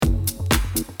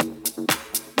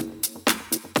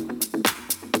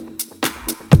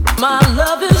My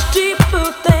love is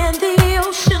deeper than the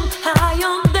ocean,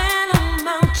 higher than a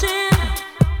mountain,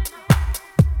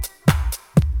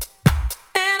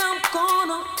 and I'm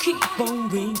gonna keep on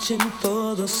reaching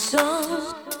for the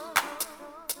sun.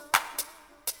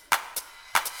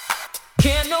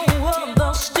 Can't no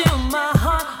other steal my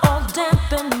heart or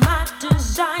dampen my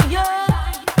desire.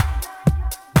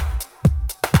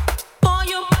 For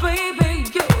you, baby,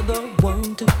 you're the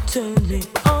one to turn me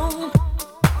on.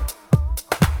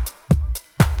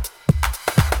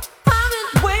 I've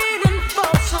been waiting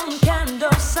for some kind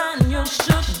of sign you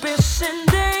should be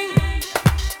sending.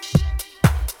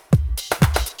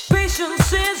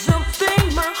 Patience is a thing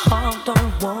my heart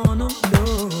don't wanna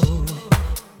know.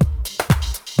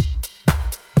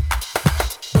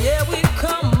 Yeah, we've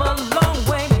come a long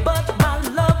way, but my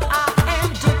love, I am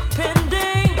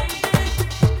depending.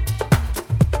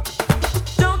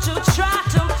 Don't you try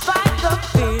to fight the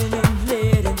feeling,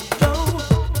 let it go.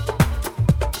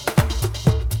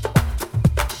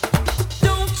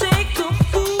 Don't take a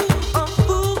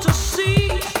fool to see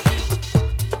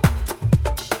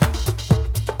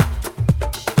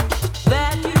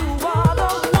that you are the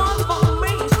one for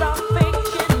me. Stop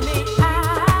faking me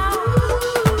out.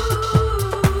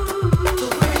 To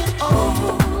bring it on,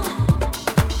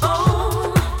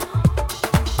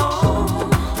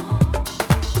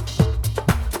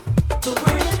 to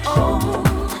bring it on,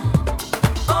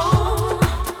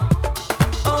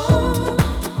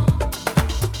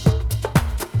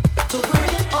 to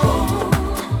bring it on,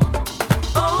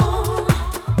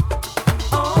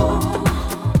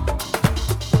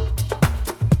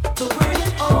 to bring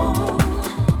it on,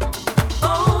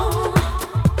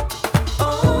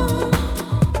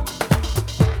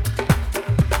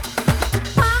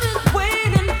 I've been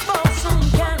waiting for some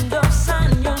kind of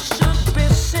sign you should be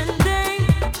sending.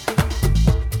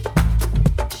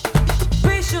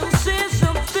 Patience is a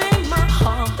thing my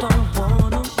heart don't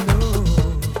wanna know.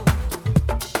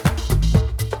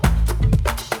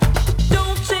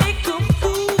 Don't take a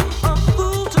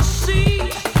fool to see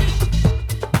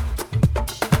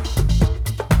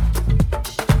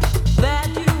that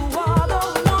you are the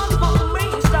one for me.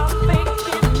 Stop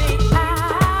faking me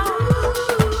out.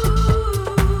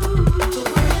 To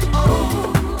bring it on,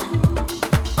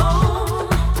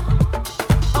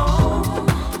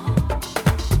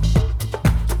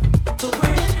 to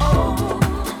bring it on,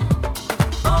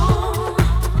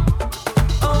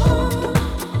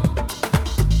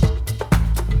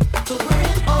 to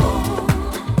bring it on,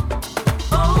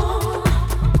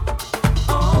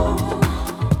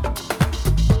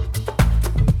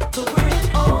 to bring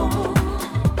it on,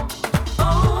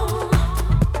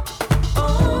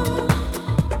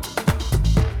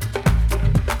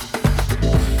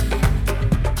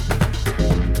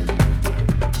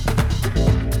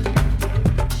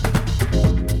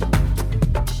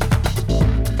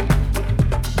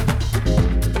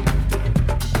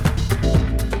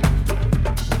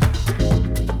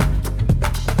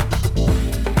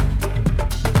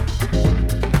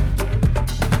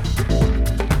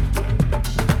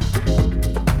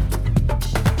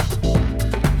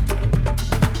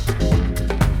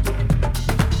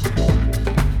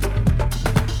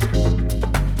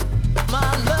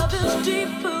 my love is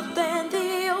deeper than the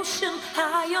ocean,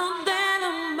 higher than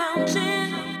a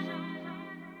mountain,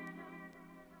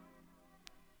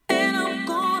 and I'm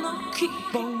gonna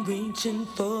keep on reaching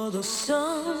for the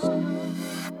sun.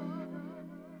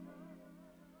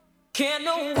 Can't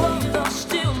no other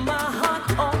steal my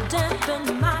heart or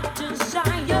dampen my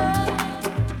desire.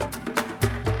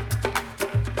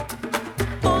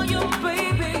 For you,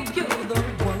 baby, you're the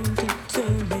one to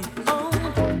turn me on.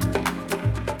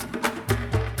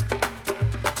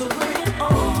 To bring it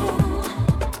on,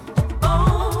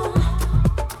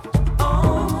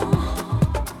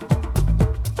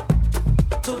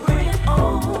 to bring it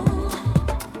on,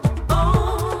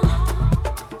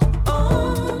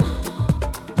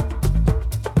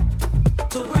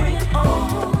 to bring it on.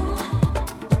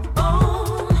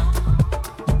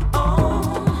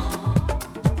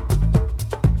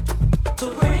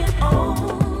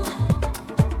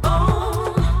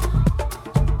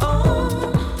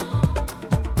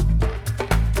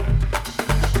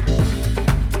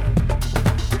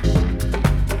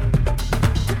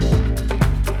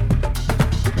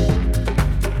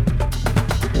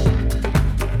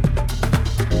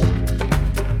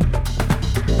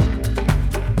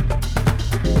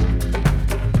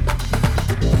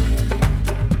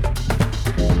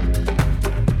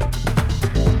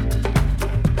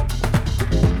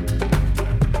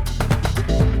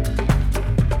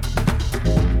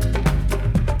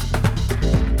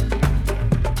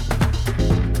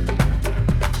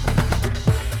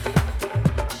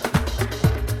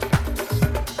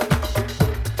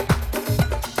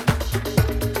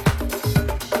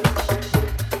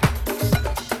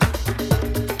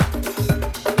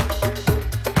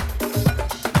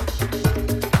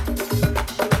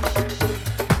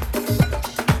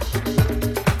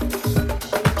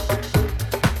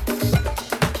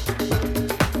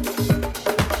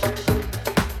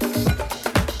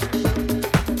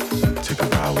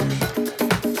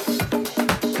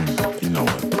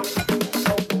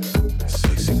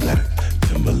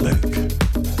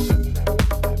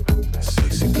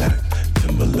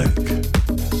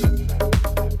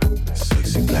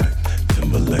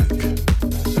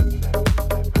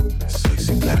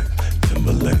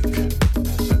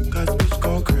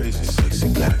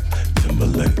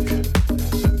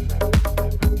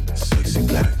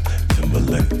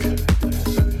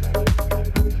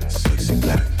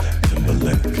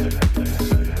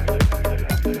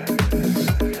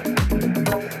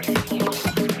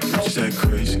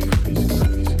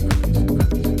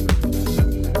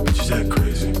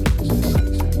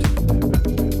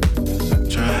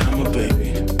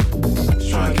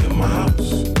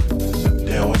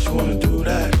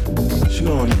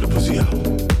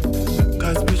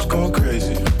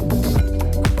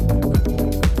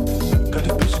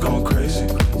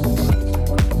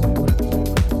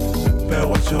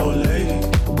 your old lady.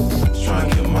 She's trying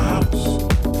to get in my house.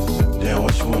 Damn,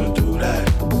 why she wanna do that?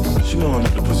 She gon'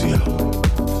 let the pussy out.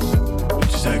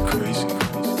 Bitches act crazy.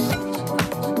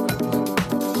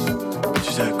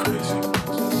 Bitches act crazy.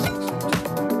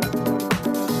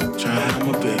 Trying to have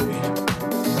my baby.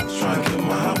 She's trying to get in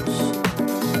my house.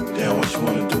 Damn, why she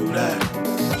wanna do that?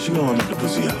 She gon' let the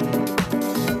pussy out.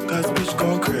 Got this bitch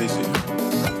going crazy.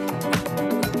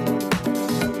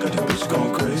 Got this bitch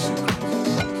going crazy.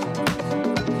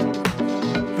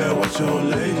 Better watch your old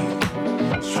lady.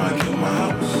 She's trying to get in my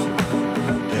house.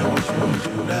 Damn, why she wanna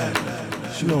do that?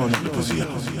 She gon' let the pussy out.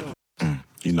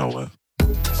 You know what?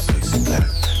 Sexy black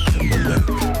Timberlake.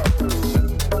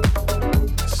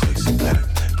 Sexy black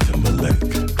Timberlake.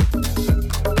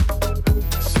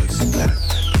 Sexy black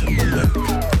Timberlake.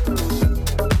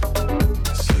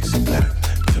 Sexy black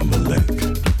Timberlake.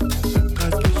 Got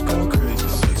this bitch going crazy.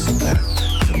 Sexy black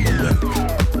Timberlake.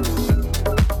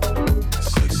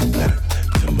 Sexy black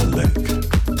Timberlake.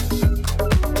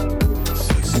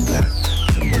 Sexy black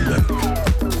Timberlake.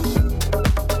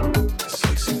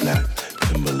 Sexy black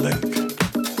Timberlake.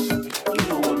 You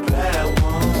know a bad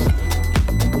one,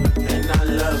 and I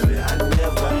love it. I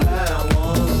never had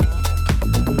one.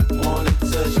 Wanna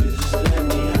touch it, just let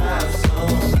me have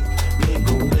some.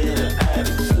 Nigga with an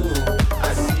attitude. I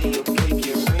see your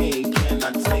pinky ring, can I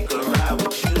take a ride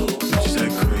with you? Bitches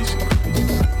act crazy.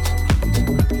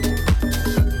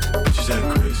 Bitches act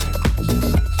crazy.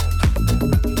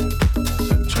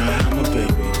 Try to have my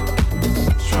baby.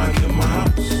 Try to get in my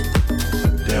house.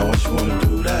 Damn, why she wanna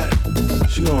do that?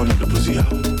 She gon' let the pussy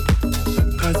out.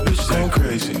 Cause bitches act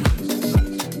crazy.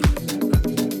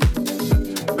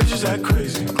 Bitches act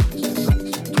crazy.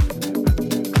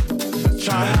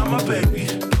 Try to have my baby.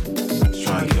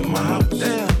 Try to get in my house.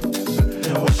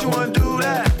 Damn, why she wanna do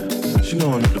that? She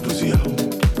gon' let the pussy out.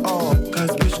 Oh,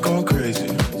 cause bitch going crazy.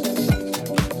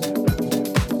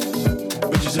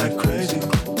 Bitches act crazy.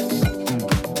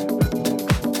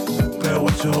 Better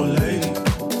watch your old lady.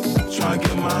 Try to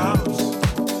get in my house.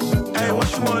 Hey, why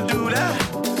she wanna do that?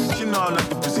 She know I let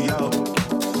the pussy out.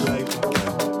 Like,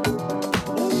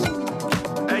 ooh.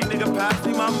 Hey, nigga, pass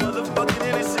me my motherfucking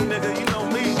Hennessy, nigga. You know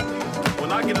me. When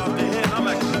I get off the head, I'm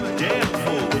like a damn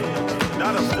fool.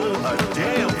 Not a fool, a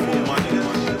damn fool, my nigga.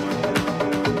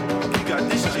 You got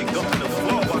this shit going to the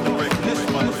floor about to break this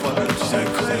motherfucker. Bitches act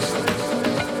crazy.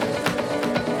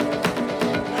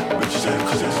 Bitches act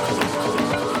crazy.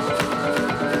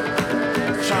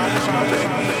 Try to have my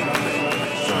baby.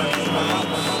 Try to get my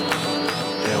house.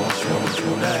 Yeah, why she wanna do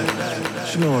that?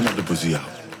 She gon' let the pussy out.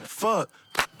 Fuck.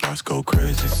 Hearts go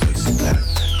crazy. Sexy black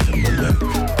Timberlake.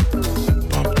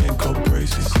 Bump and go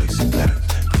crazy. Sexy black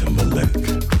Timberlake.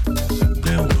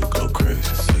 Then we'll go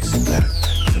crazy. Sexy black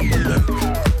Timberlake.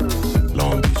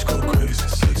 Long Beach go crazy.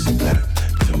 Sexy black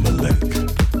Timberlake.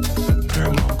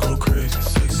 Paramount go crazy.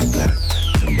 Sexy black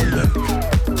Timberlake.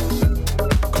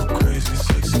 Go crazy.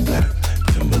 Sexy black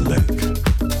Timberlake.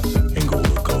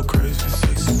 Inglewood go crazy.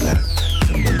 Sexy black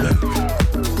Timberlake.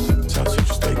 South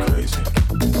Central stay crazy.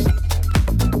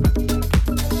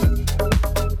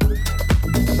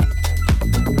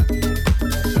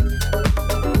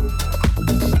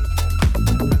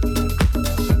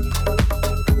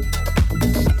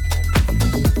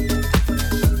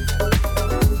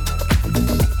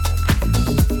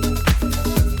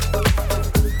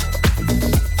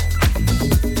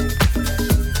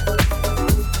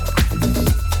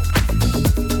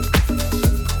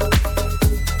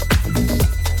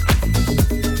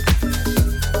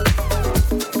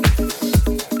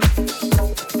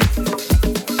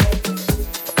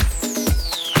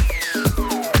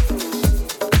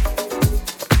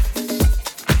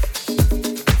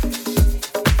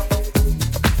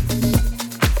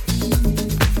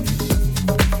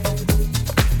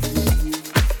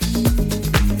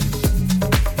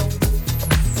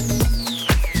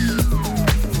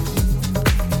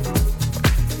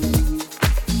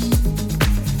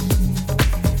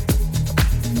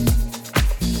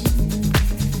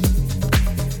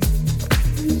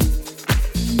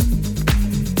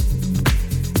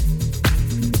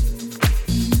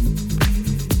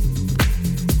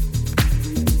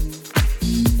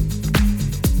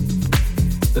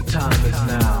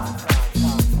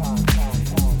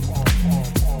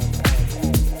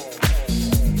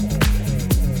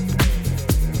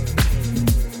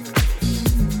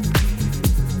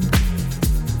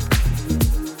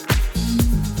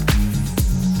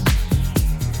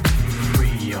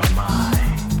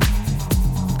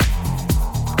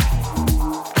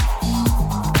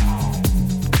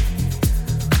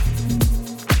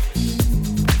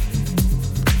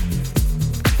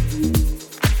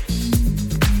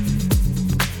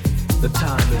 The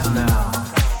time is now.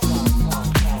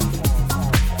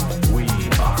 We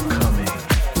are coming.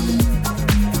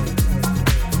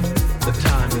 The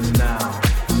time is now.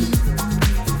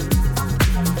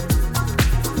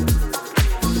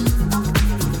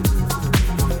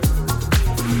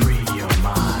 Free your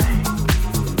mind.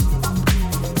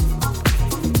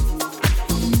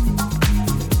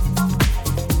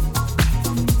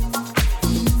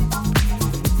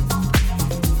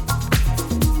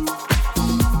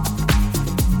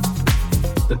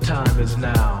 The time is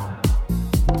now.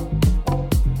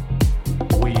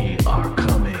 We are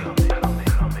coming.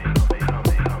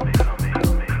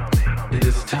 It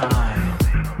is time.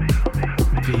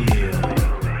 Feel.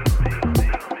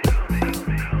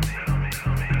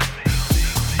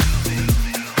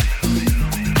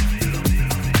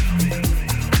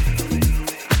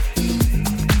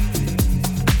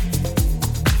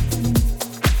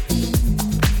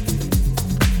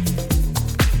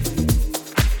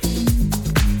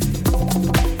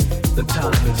 The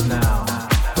time is now.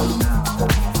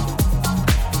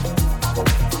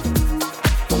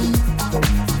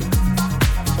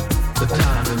 The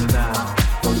time is now.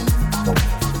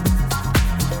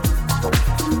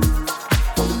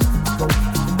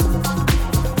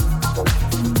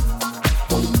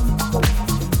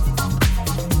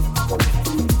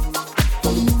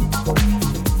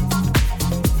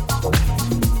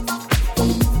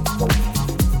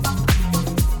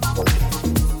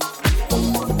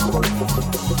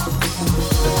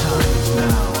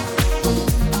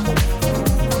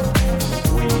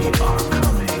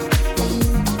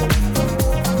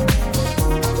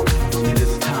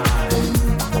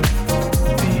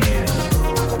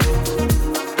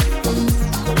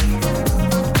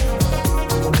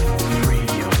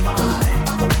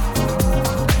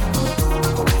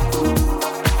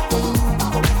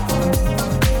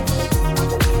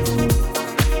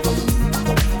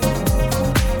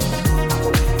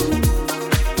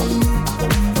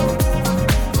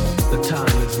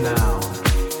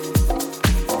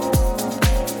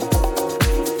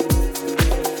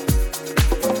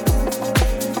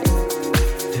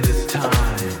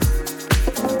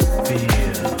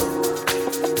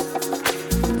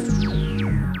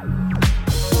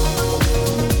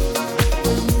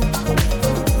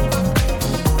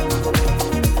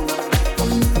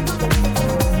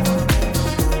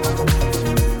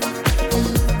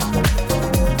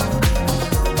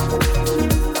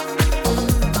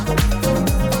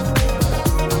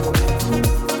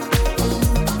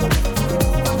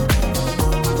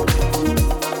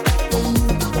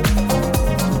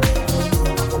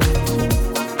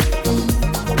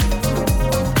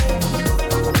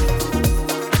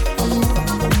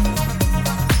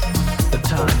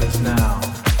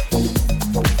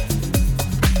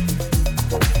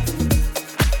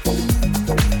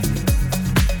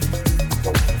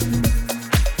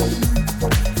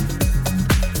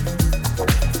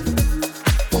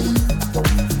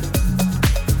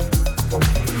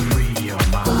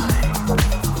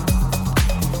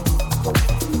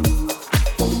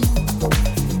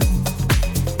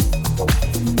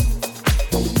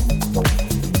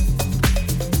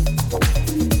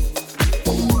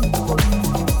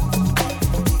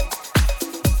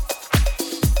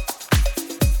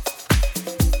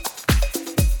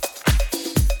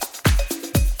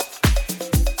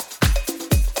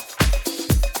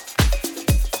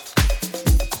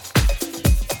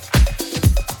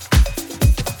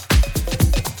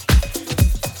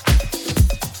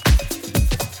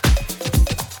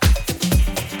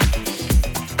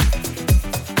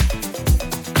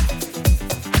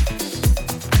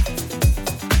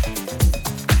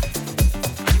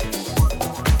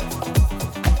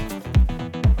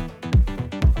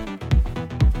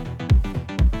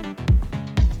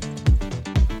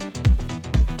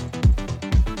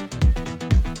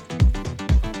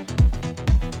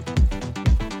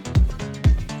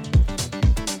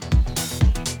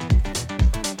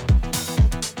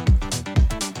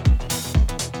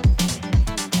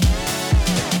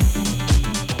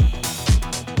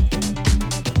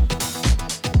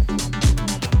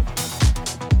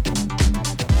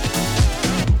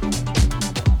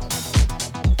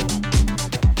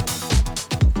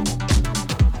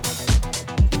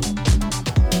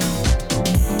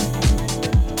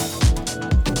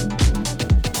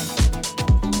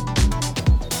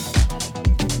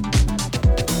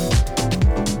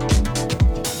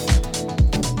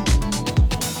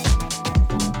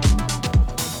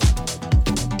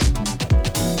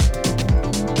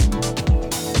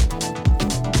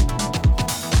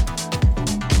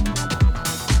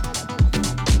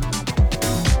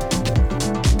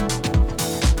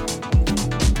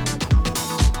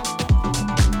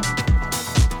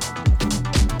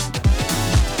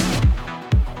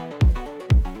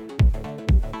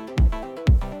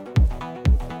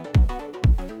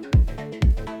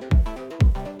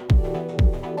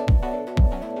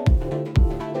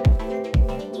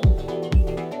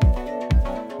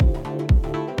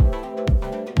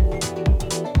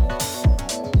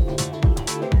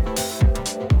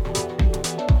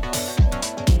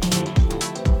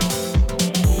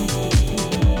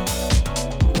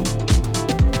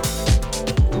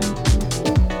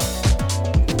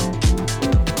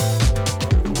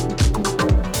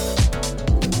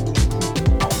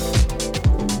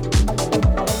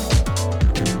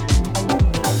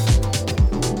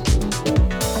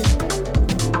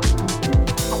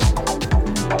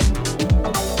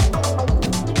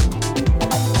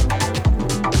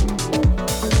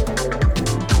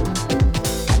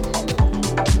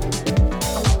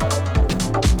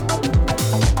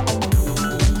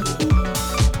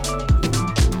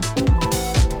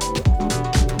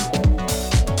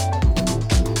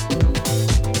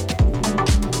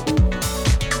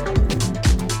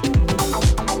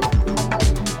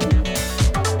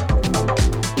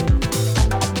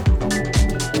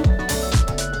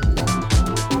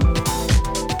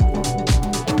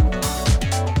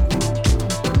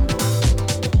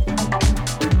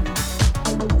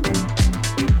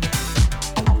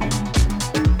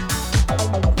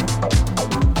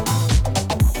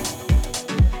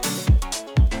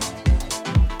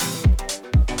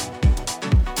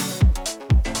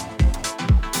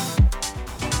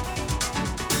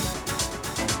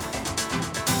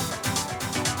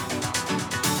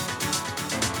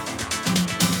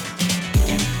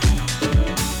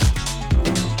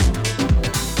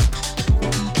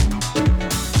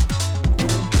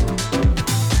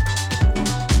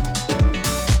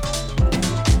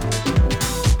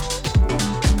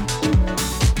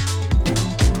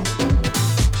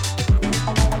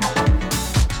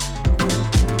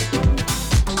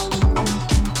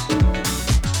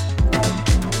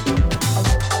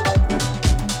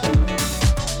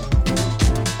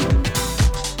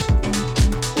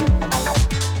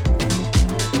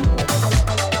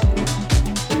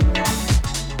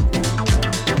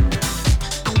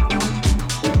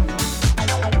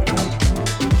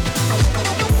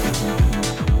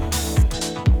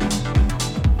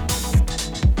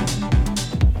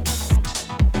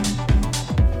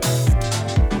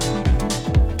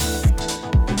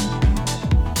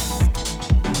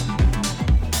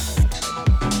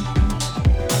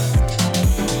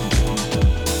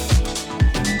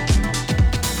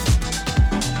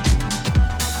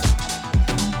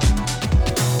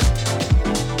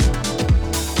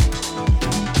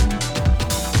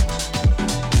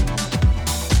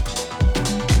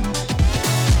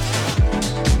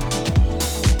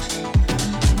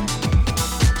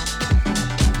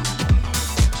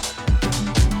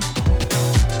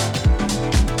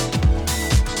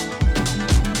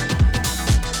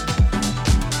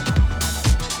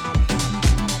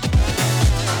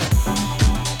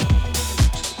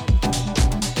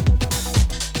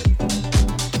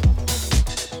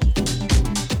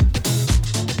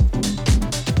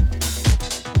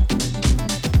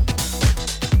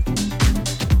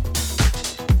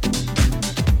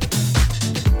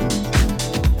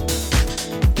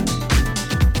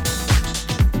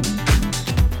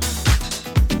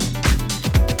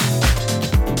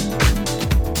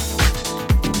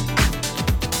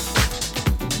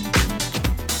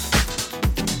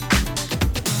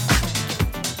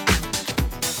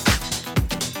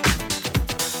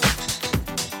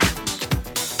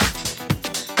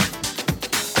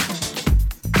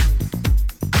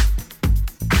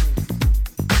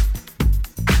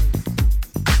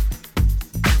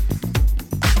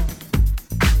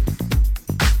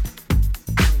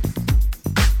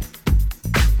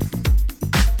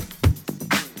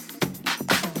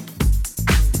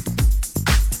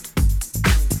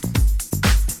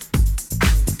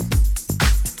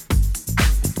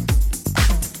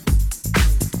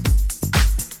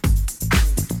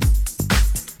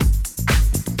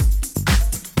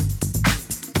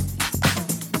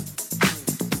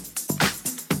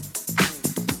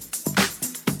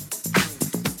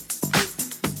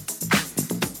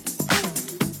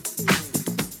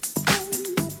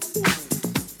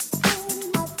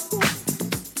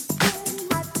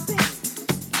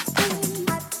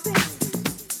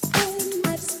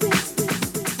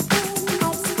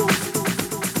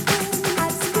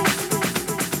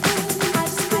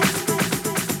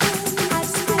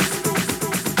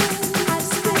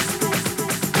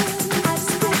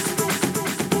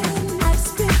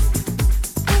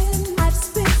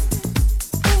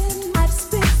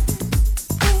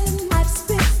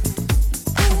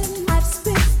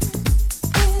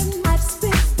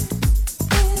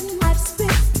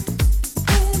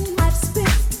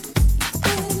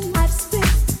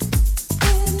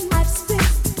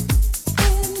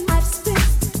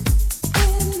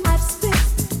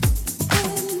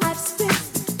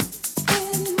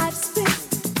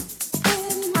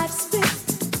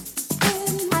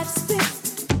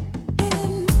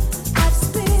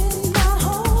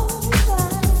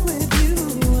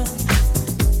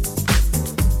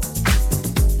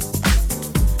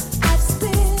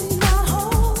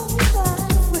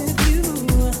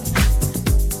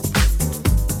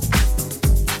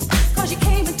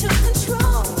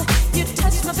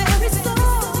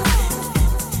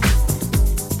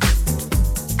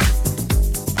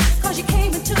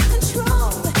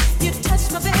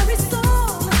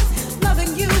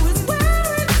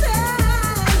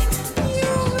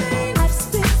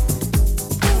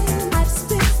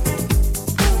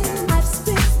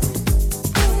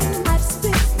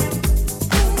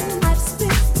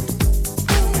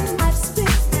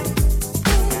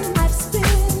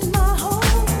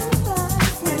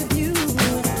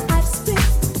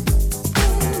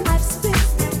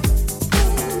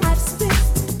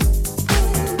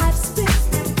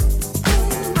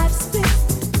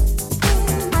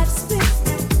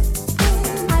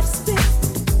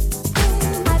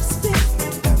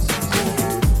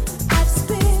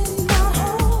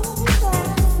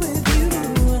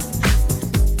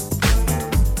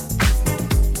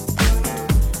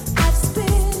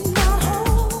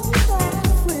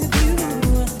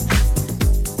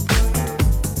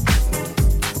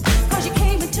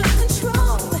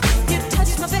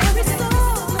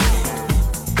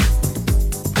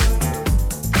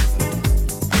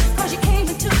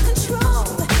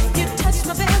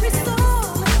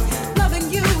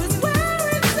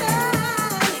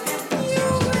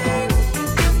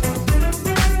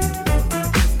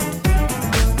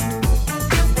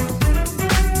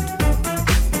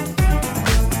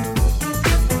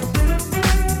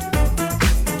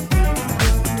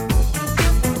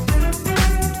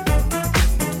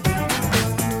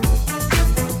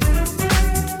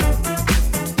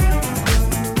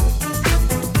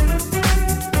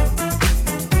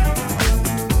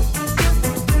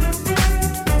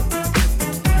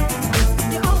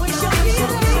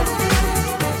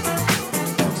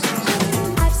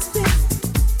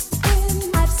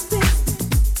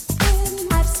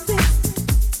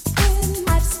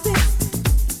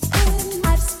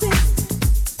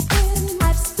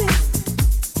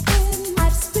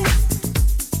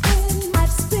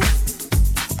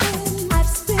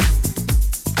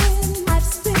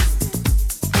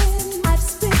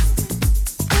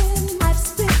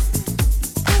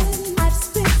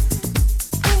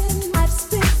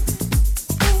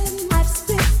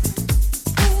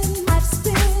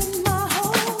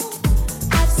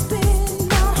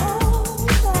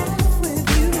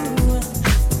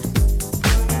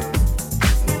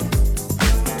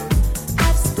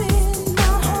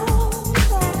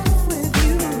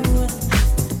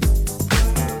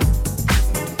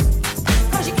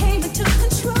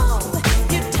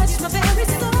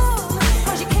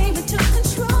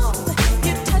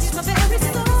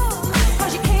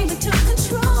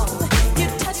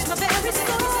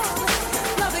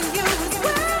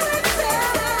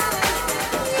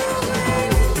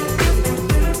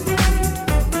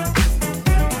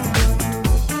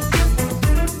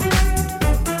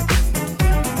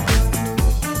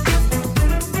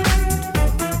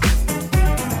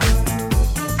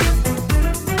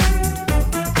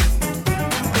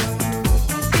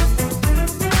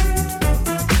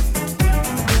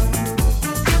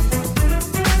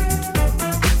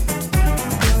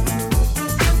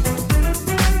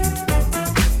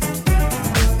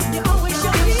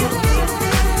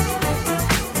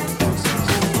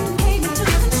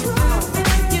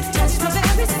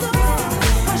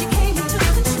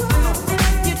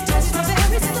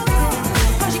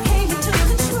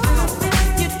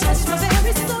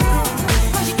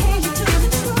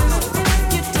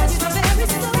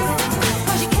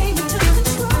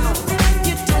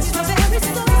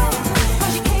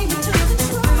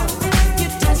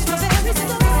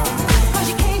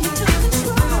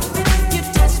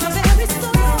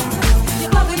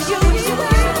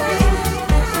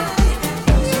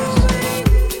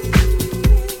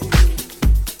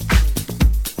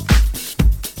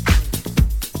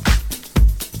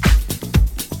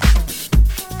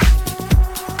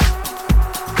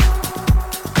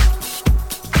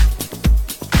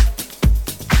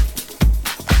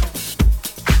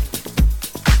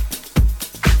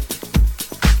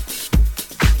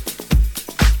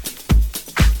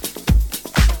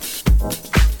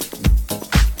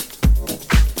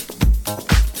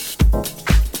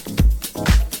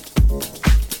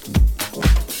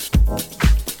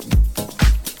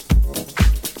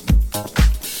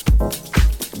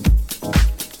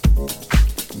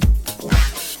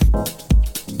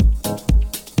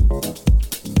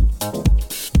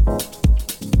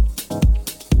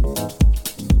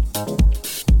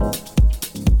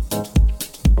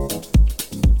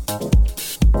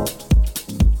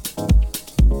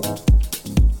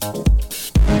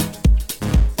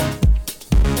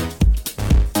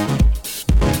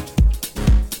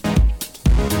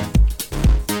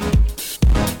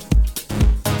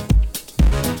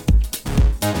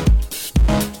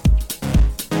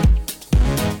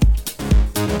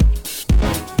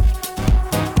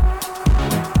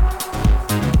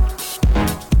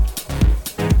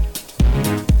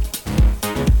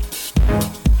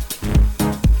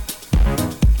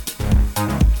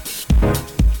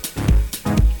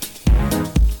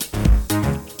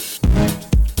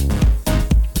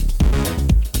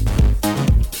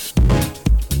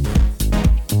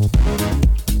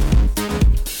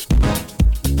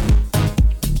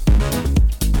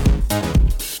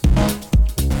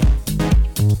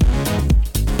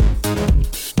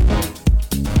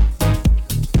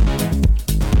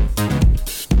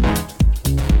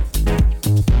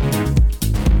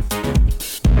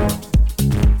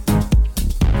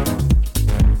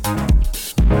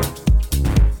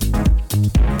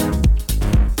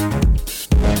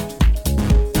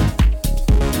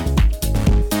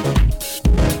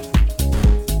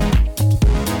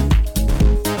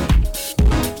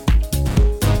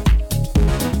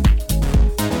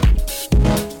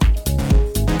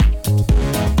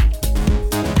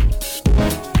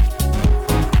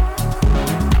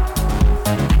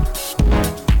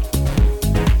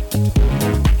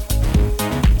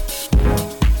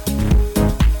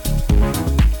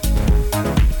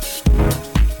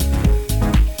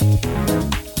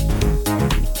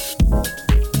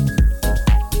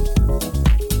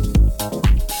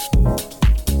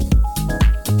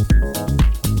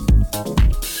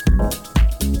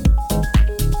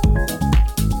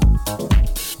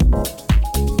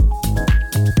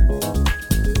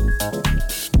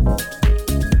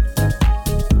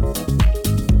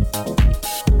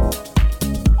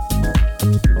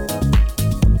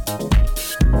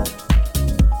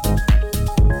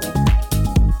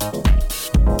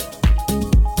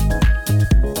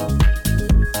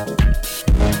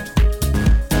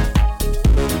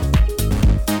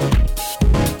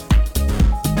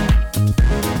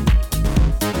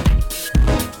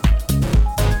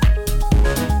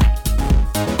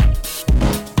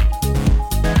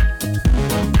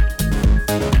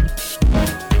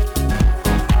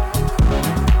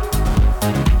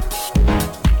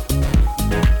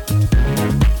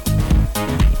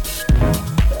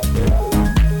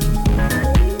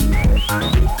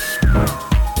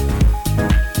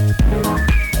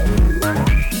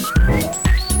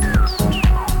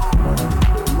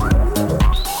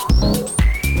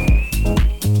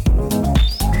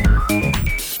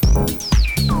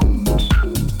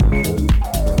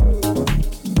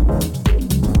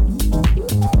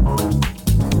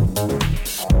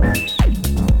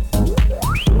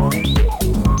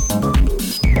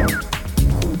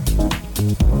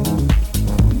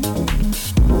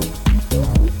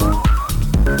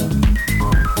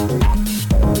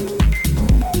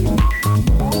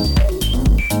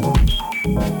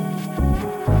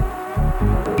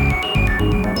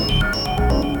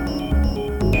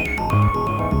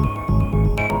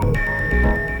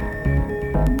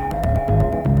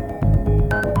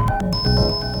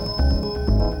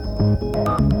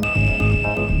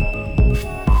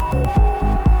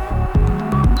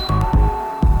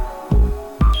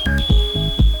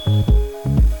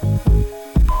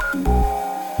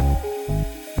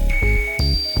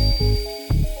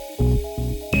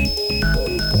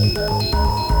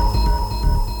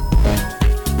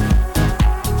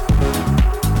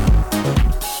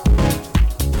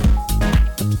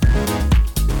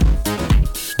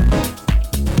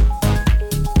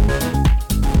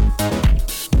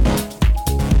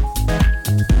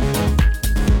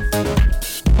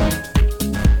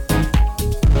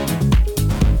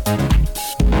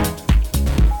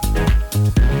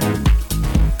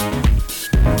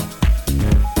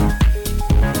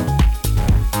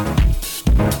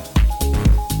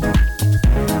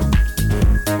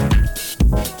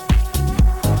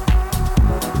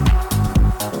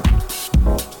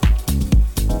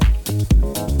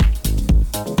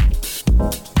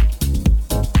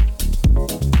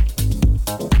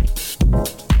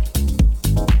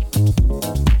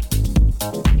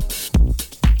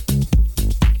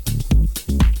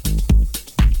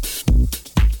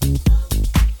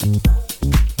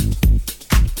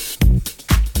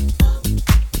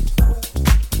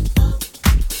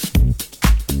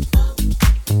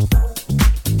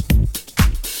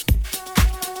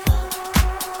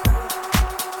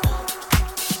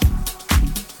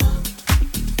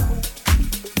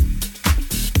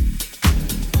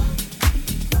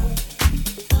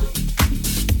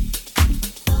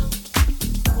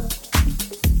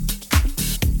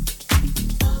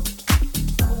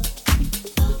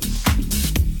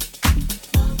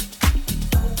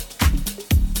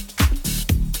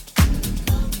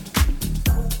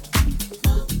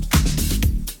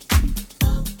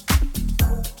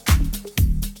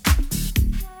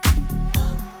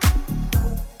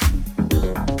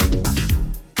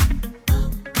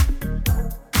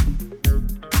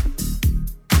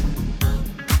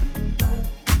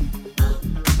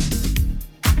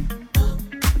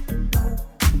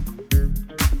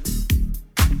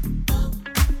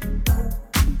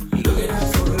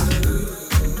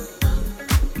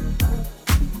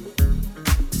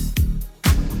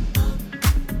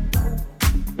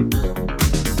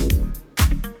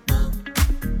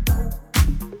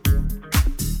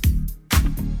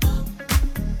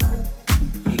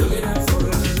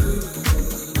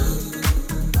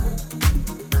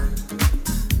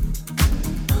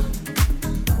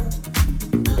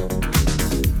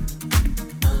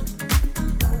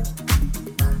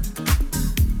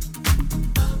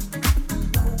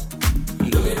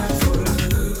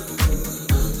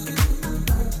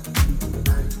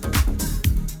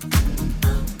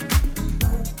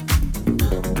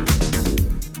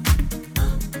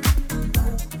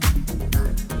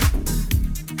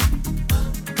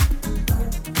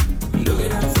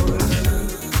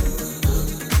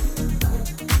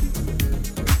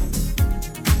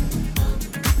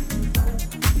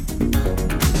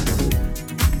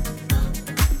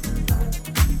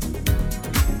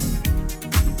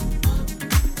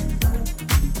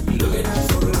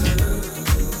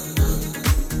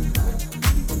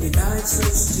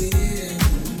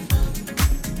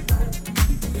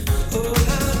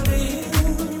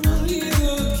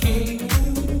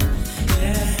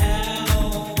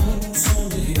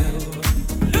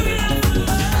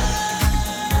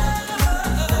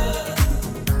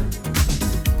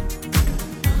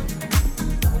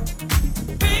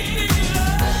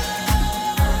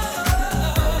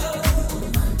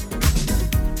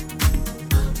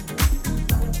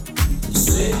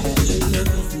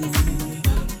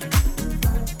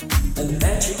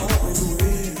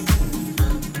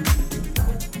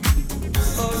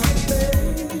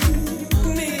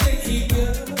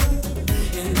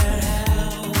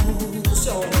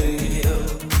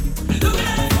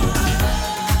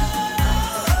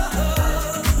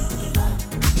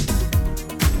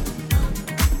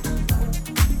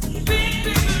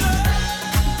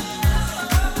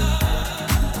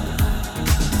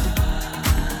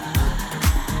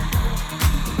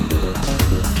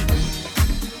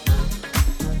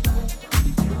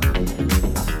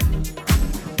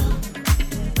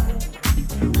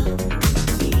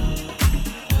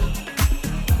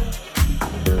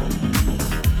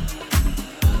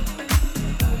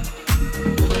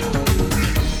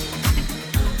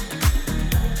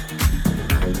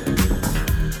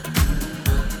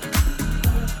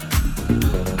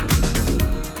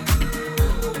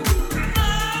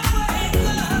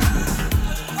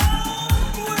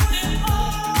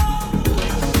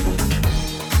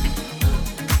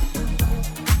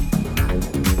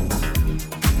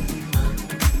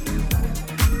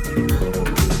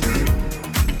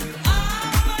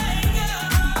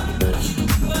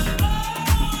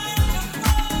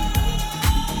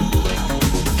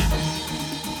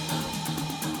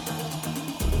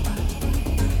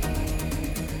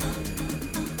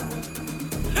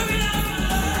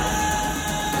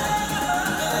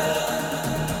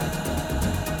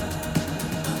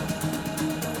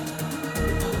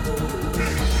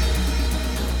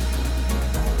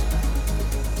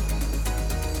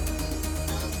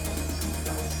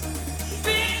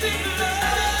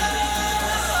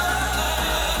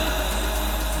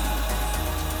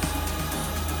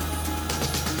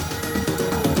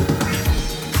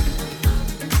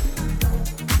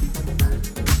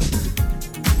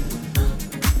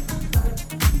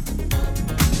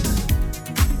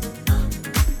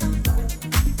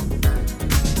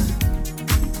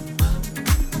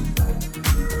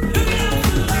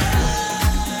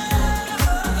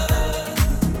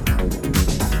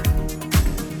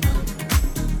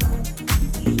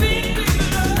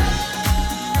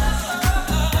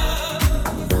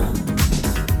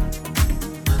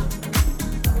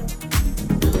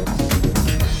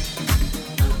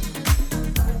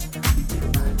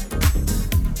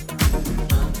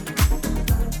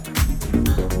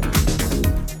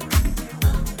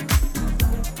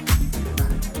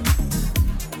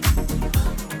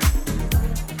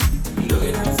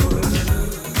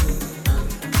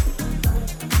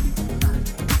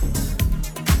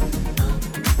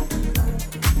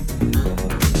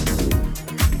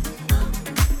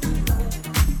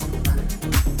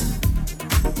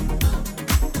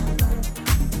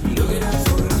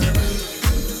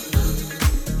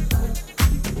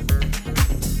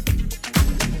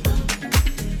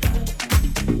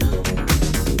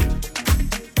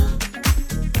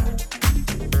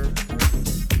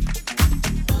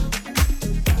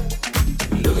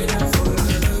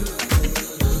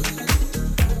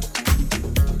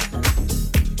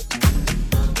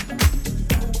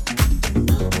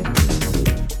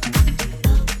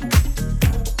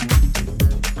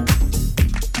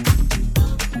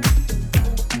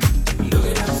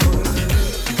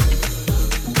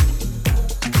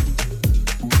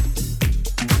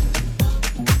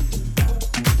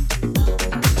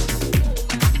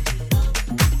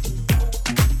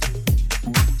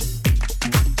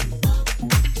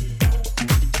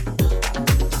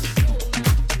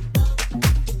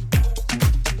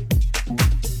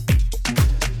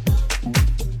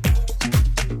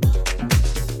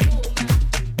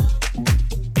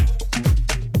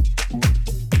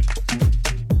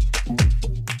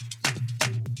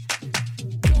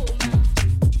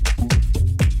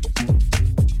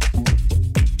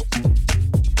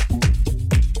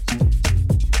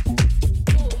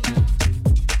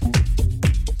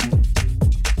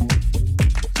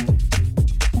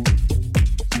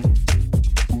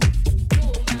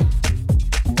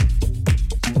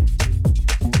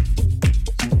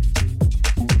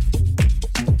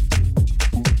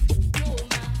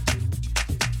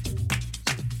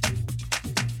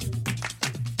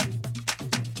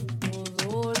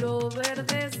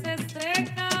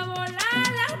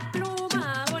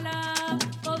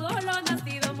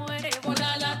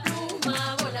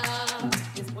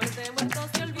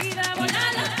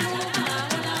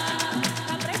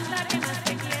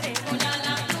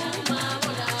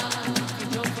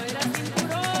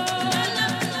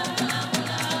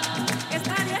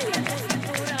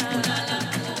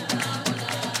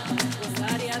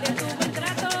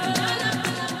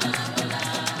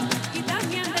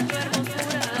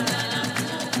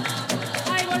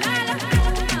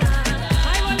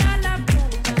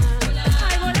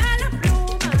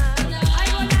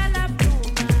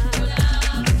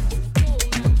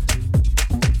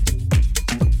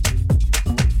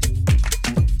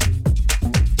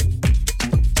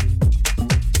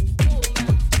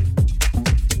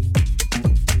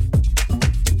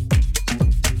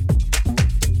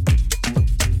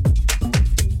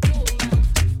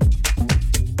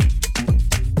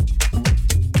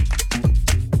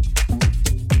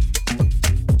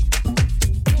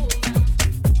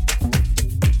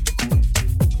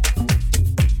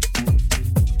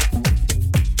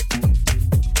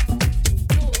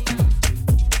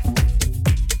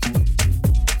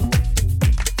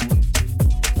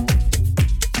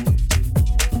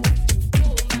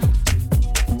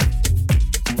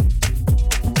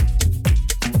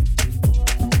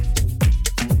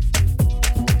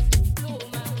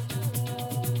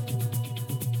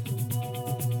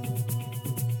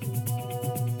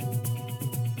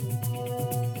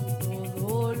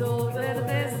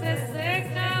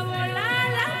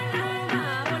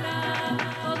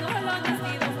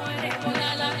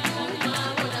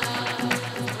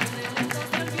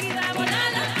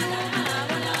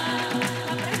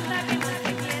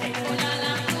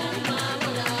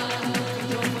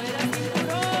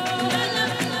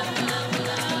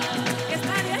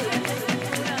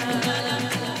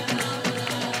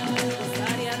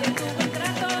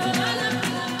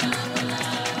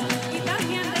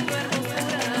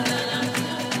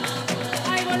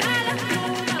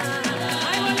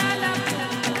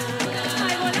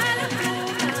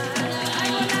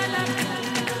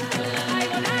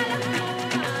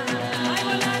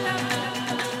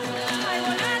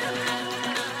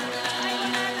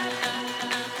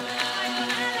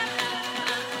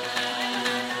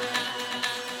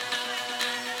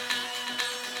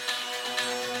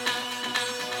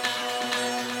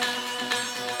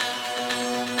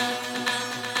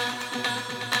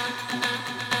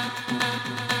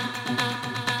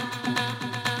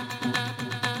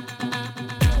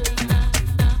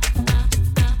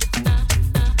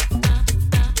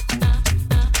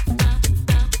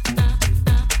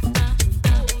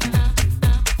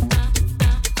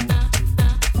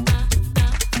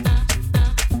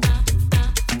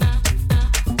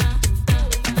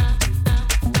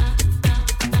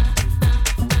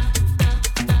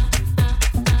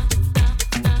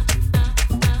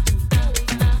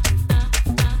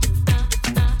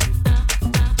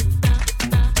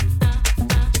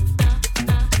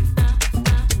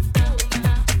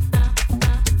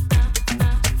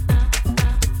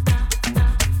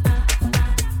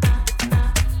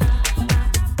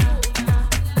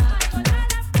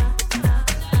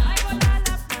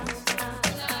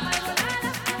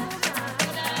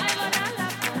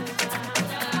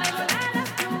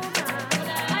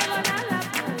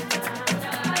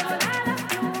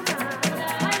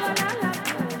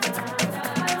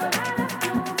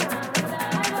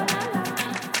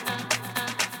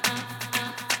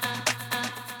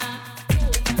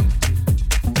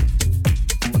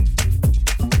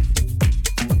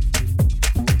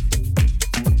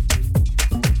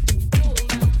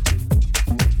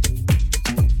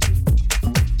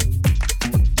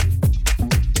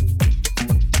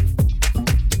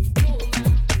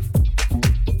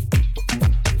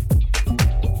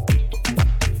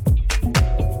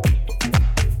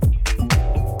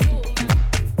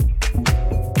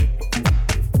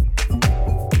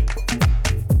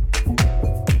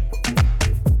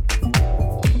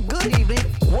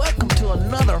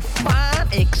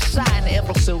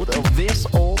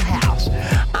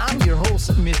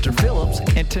 Mr. Phillips,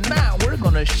 and tonight we're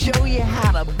going to show you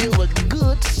how to build a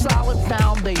good, solid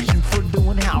foundation for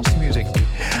doing house music.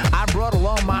 I brought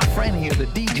along my friend here, the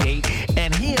DJ,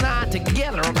 and he and I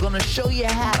together are going to show you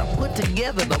how to put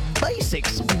together the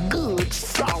basics of good,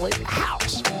 solid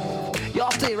house.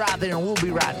 Y'all stay right there, and we'll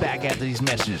be right back after these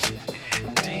messages.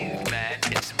 Dude, man,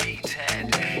 it's me,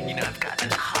 Ted. You know, I've got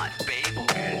this hot babe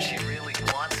over here, and she really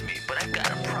wants me, but I've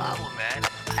got a problem, man.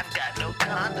 I've got no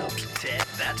condoms, Ted.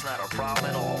 That's not a problem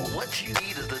at all. What you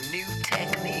need is the new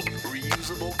technique,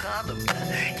 reusable condom.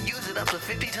 Use it up to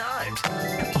 50 times.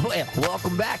 Well,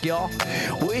 welcome back, y'all.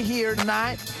 We're here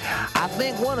tonight. I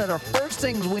think one of the first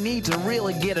things we need to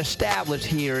really get established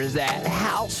here is that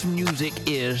house music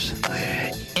is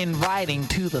inviting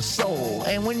to the soul.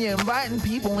 And when you're inviting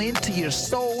people into your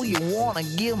soul, you want to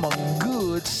give them a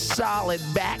good, solid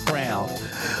background.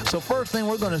 So first thing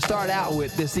we're going to start out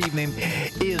with this evening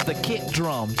is the kick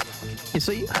drum. You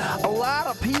see, a lot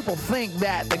of people think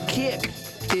that the kick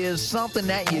is something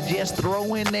that you just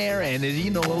throw in there and is,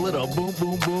 you know, a little boom,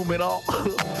 boom, boom and all.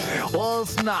 Well,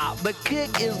 it's not. The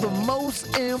kick is the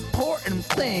most important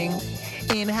thing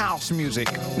in house music.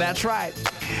 That's right.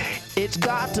 It's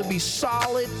got to be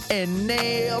solid and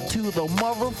nailed to the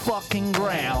motherfucking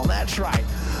ground. That's right.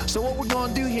 So what we're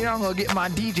going to do here, I'm going to get my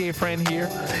DJ friend here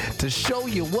to show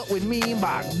you what we mean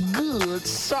by good,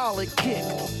 solid kick.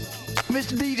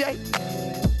 Mr. DJ?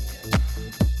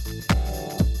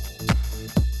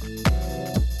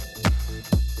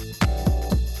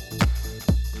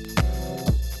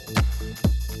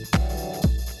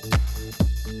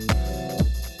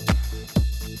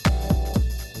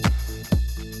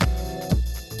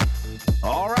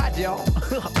 All right, y'all.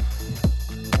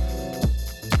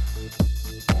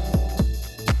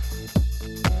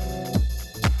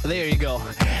 There you go.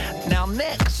 Now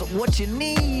next, what you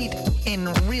need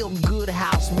in real good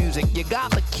house music, you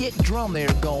got the kick drum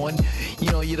there going,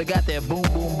 you know, you got that boom,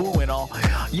 boom, boom and all.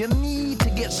 You need to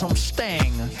get some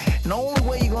sting. And the only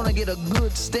way you're gonna get a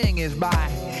good sting is by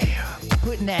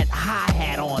putting that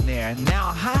hi-hat on there.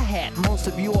 Now, hi-hat, most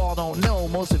of you all don't know,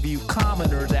 most of you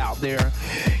commoners out there,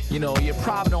 you know, you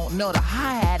probably don't know the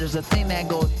hi-hat is the thing that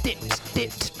goes dip,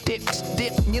 dip, dip,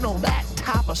 dip, you know, that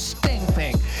type of sting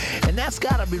thing. And that's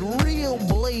gotta be real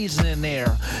blazing in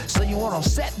there. So you wanna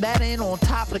set that in on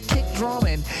top of the kick drum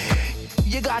and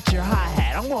you got your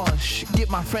hi-hat. I'm gonna get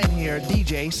my friend here,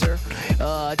 DJ, sir,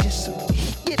 just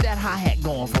get that hi-hat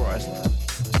going for us.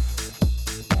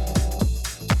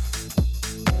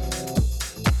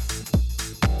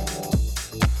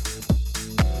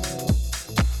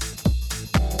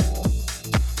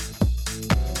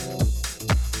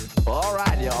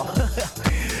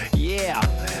 Yeah,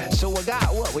 so we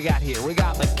got what we got here. We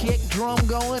got the kick drum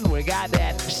going. We got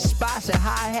that spicy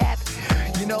hi-hat,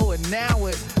 you know, and now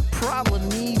we probably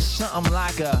need something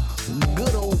like a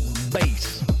good old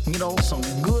bass, you know, some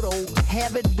good old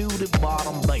heavy-duty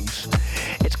bottom bass.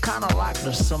 It's kind of like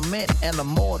the cement and the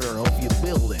mortar of your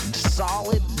building.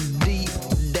 Solid, deep,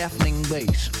 deafening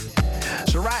bass.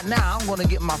 So right now, I'm going to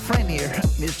get my friend here,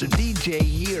 Mr. DJ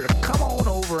here, to come on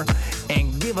over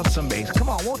and give us some bass. Come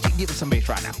on, won't you give us some bass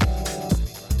right now?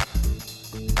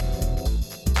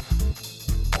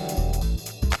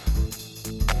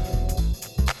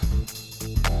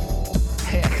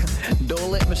 Heck,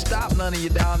 don't let me stop none of you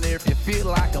down there if you feel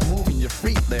like I'm moving your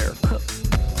feet there.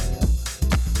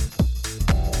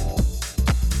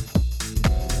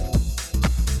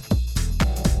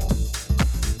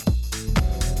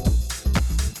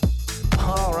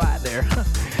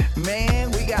 Man,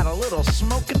 we got a little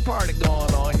smoking party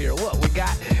going on here. What we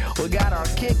got? We got our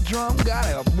kick drum, got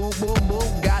a boom, boom,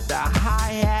 boom, got the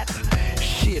hi-hat.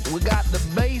 Shit, we got the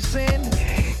bass in.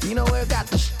 You know, we got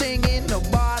the sting in the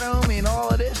bottom and all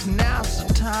of this. Now it's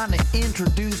the time to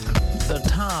introduce the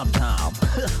tom-tom.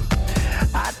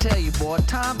 I tell you, boy,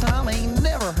 tom-tom ain't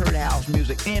never heard house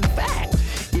music. In fact,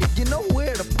 if you know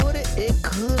where to put it, it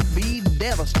could be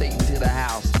devastating to the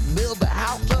house. Build the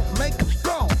house up, make it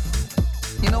strong.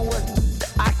 You know what?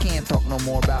 I can't talk no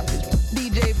more about this.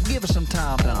 DJ, give us some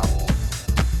tom-tom.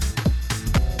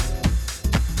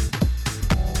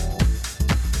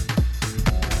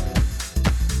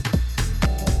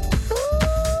 Ooh,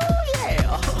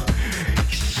 yeah.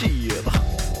 Shit.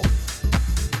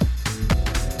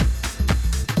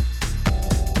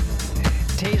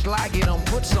 Tastes like you done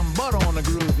put some butter on the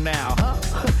groove now, huh?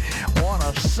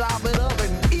 Wanna sop it up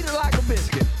and eat it like a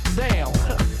biscuit. Damn.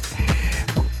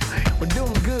 We're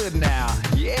doing good now,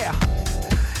 yeah.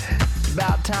 It's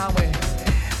about time we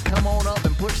come on up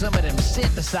and put some of them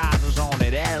synthesizers on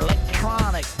it, that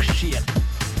electronic shit.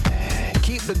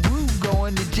 Keep the groove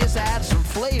going, it just adds some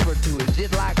flavor to it,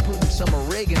 just like putting some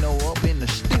oregano up in the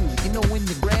stew.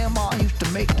 your grandma used to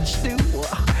make the stew.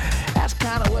 That's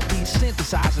kind of what these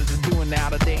synthesizers are doing now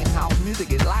today in house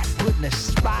music. It's like putting a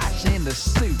spice in the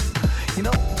soup. You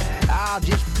know,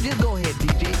 just go ahead,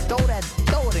 DJ. Throw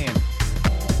it in.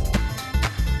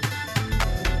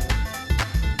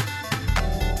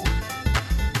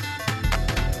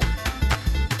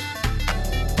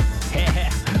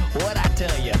 What I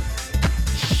tell you,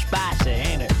 spicy,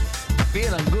 ain't it?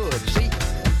 Feeling good.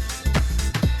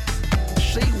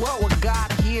 See what we got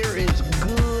here is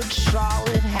good,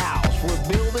 solid house.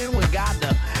 We're building. We got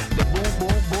the boom,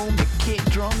 boom, boom, the kick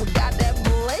drum. We got that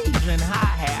blazing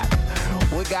hi-hat.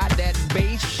 We got that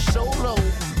bass so low,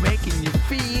 making you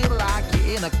feel like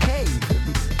you're in a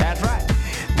cave. That's right.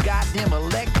 We got them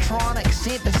electronic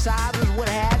synthesizers, what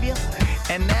have you.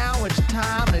 And now it's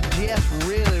time to just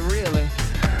really, really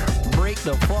break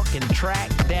the fucking track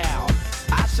down.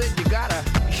 I said you gotta,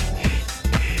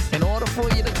 in order for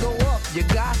you to go up, you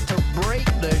got to break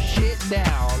the shit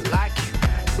down.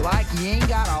 Like you ain't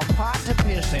got a pot to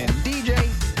piss in. DJ,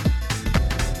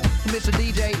 Mr.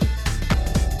 DJ,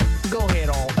 go ahead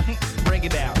on, break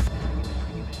it down.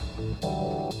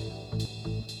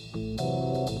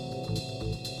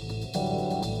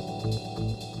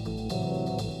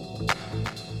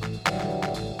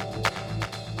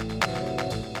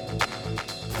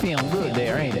 Feeling good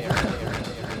there, ain't it?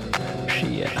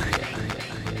 Shit.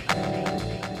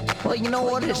 Well, you know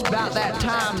what? It's about that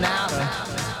time now.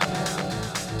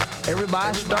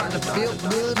 Everybody's starting to feel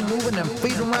good, moving them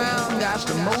feet around, got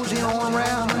some mosey on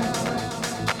around.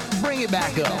 Bring it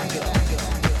back up.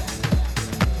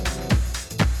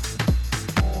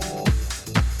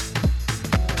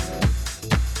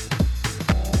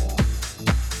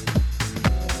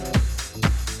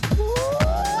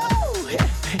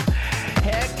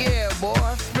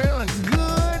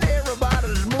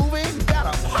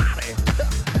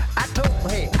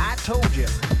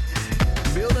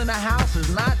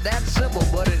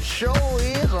 Sure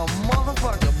is a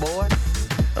motherfucker, boy.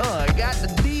 Got the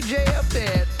DJ up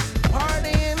there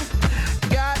partying,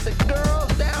 got the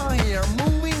girls down here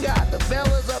moving, got the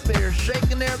fellas up there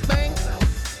shaking their thing.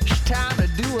 It's time to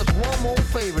do us one more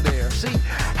favor there. See,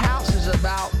 house is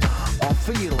about a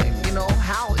feeling, you know.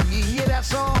 How you hear that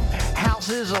song? House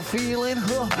is a feeling,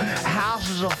 house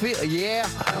is a feel. Yeah,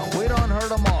 we done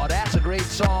heard them all. That's a great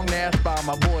song there by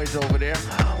my boys over there.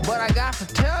 But I got to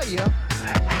tell you,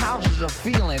 house is a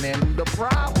feeling, and the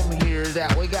problem here is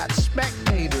that we got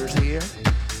spectators here.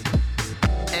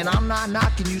 And I'm not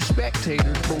knocking you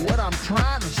spectators, but what I'm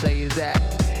trying to say is that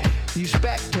you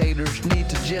spectators need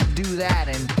to just do that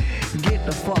and get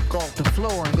the fuck off the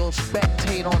floor and go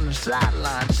spectate on the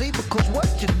sideline. See, because what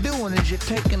you're doing is you're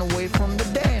taking away from the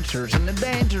dancers, and the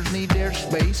dancers need their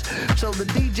space so the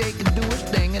DJ can do his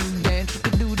thing and the dancers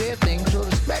can do their thing. So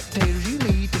the spectators, you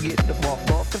need to get the fuck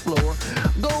off the floor,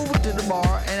 go over to the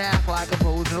bar and act like a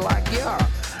poser like you are.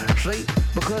 See,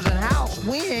 because in house,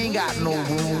 we ain't got no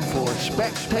room for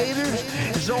spectators.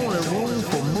 It's only room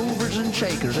for movers and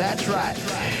shakers. That's right.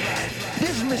 This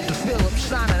is Mr. Phillips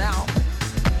signing out.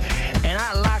 And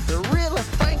I'd like to really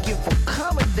thank you for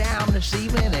coming down this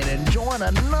evening and enjoying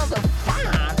another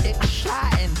fine,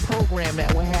 exciting program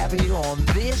that we have here on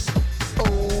this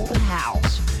old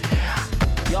house.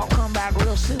 Y'all come back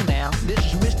real soon now. This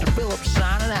is Mr. Phillips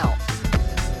signing out.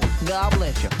 God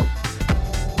bless you.